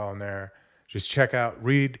profile on there. Just check out,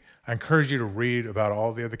 read. I encourage you to read about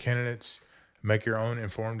all the other candidates, make your own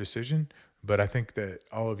informed decision. But I think that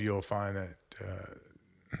all of you will find that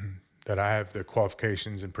that I have the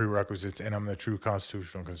qualifications and prerequisites, and I'm the true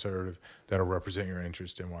constitutional conservative that'll represent your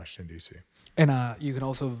interest in Washington, D.C. And you can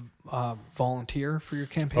also volunteer for your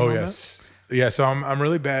campaign. Oh, yes. Yeah, so I'm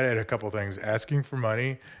really bad at a couple of things, asking for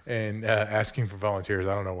money and asking for volunteers.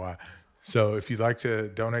 I don't know why. So if you'd like to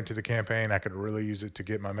donate to the campaign, I could really use it to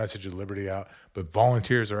get my message of liberty out. But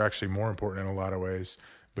volunteers are actually more important in a lot of ways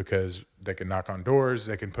because they can knock on doors.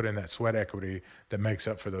 They can put in that sweat equity that makes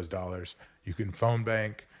up for those dollars. You can phone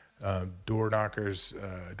bank, door knockers,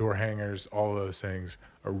 door hangers, all of those things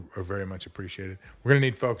are very much appreciated. We're going to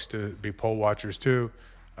need folks to be poll watchers too,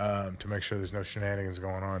 to make sure there's no shenanigans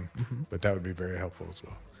going on. Mm-hmm. But that would be very helpful as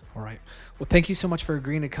well. All right. Well, thank you so much for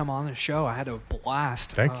agreeing to come on the show. I had a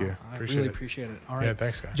blast. Thank you. I really appreciate it. All right. Yeah,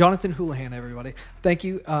 thanks, guys. Jonathan Hullihan, everybody. Thank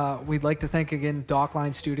you. We'd like to thank again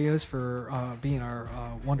Dockline Studios for being our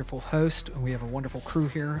wonderful host. We have a wonderful crew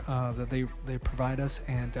here that they provide us,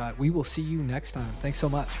 and we will see you next time. Thanks so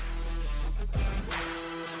much.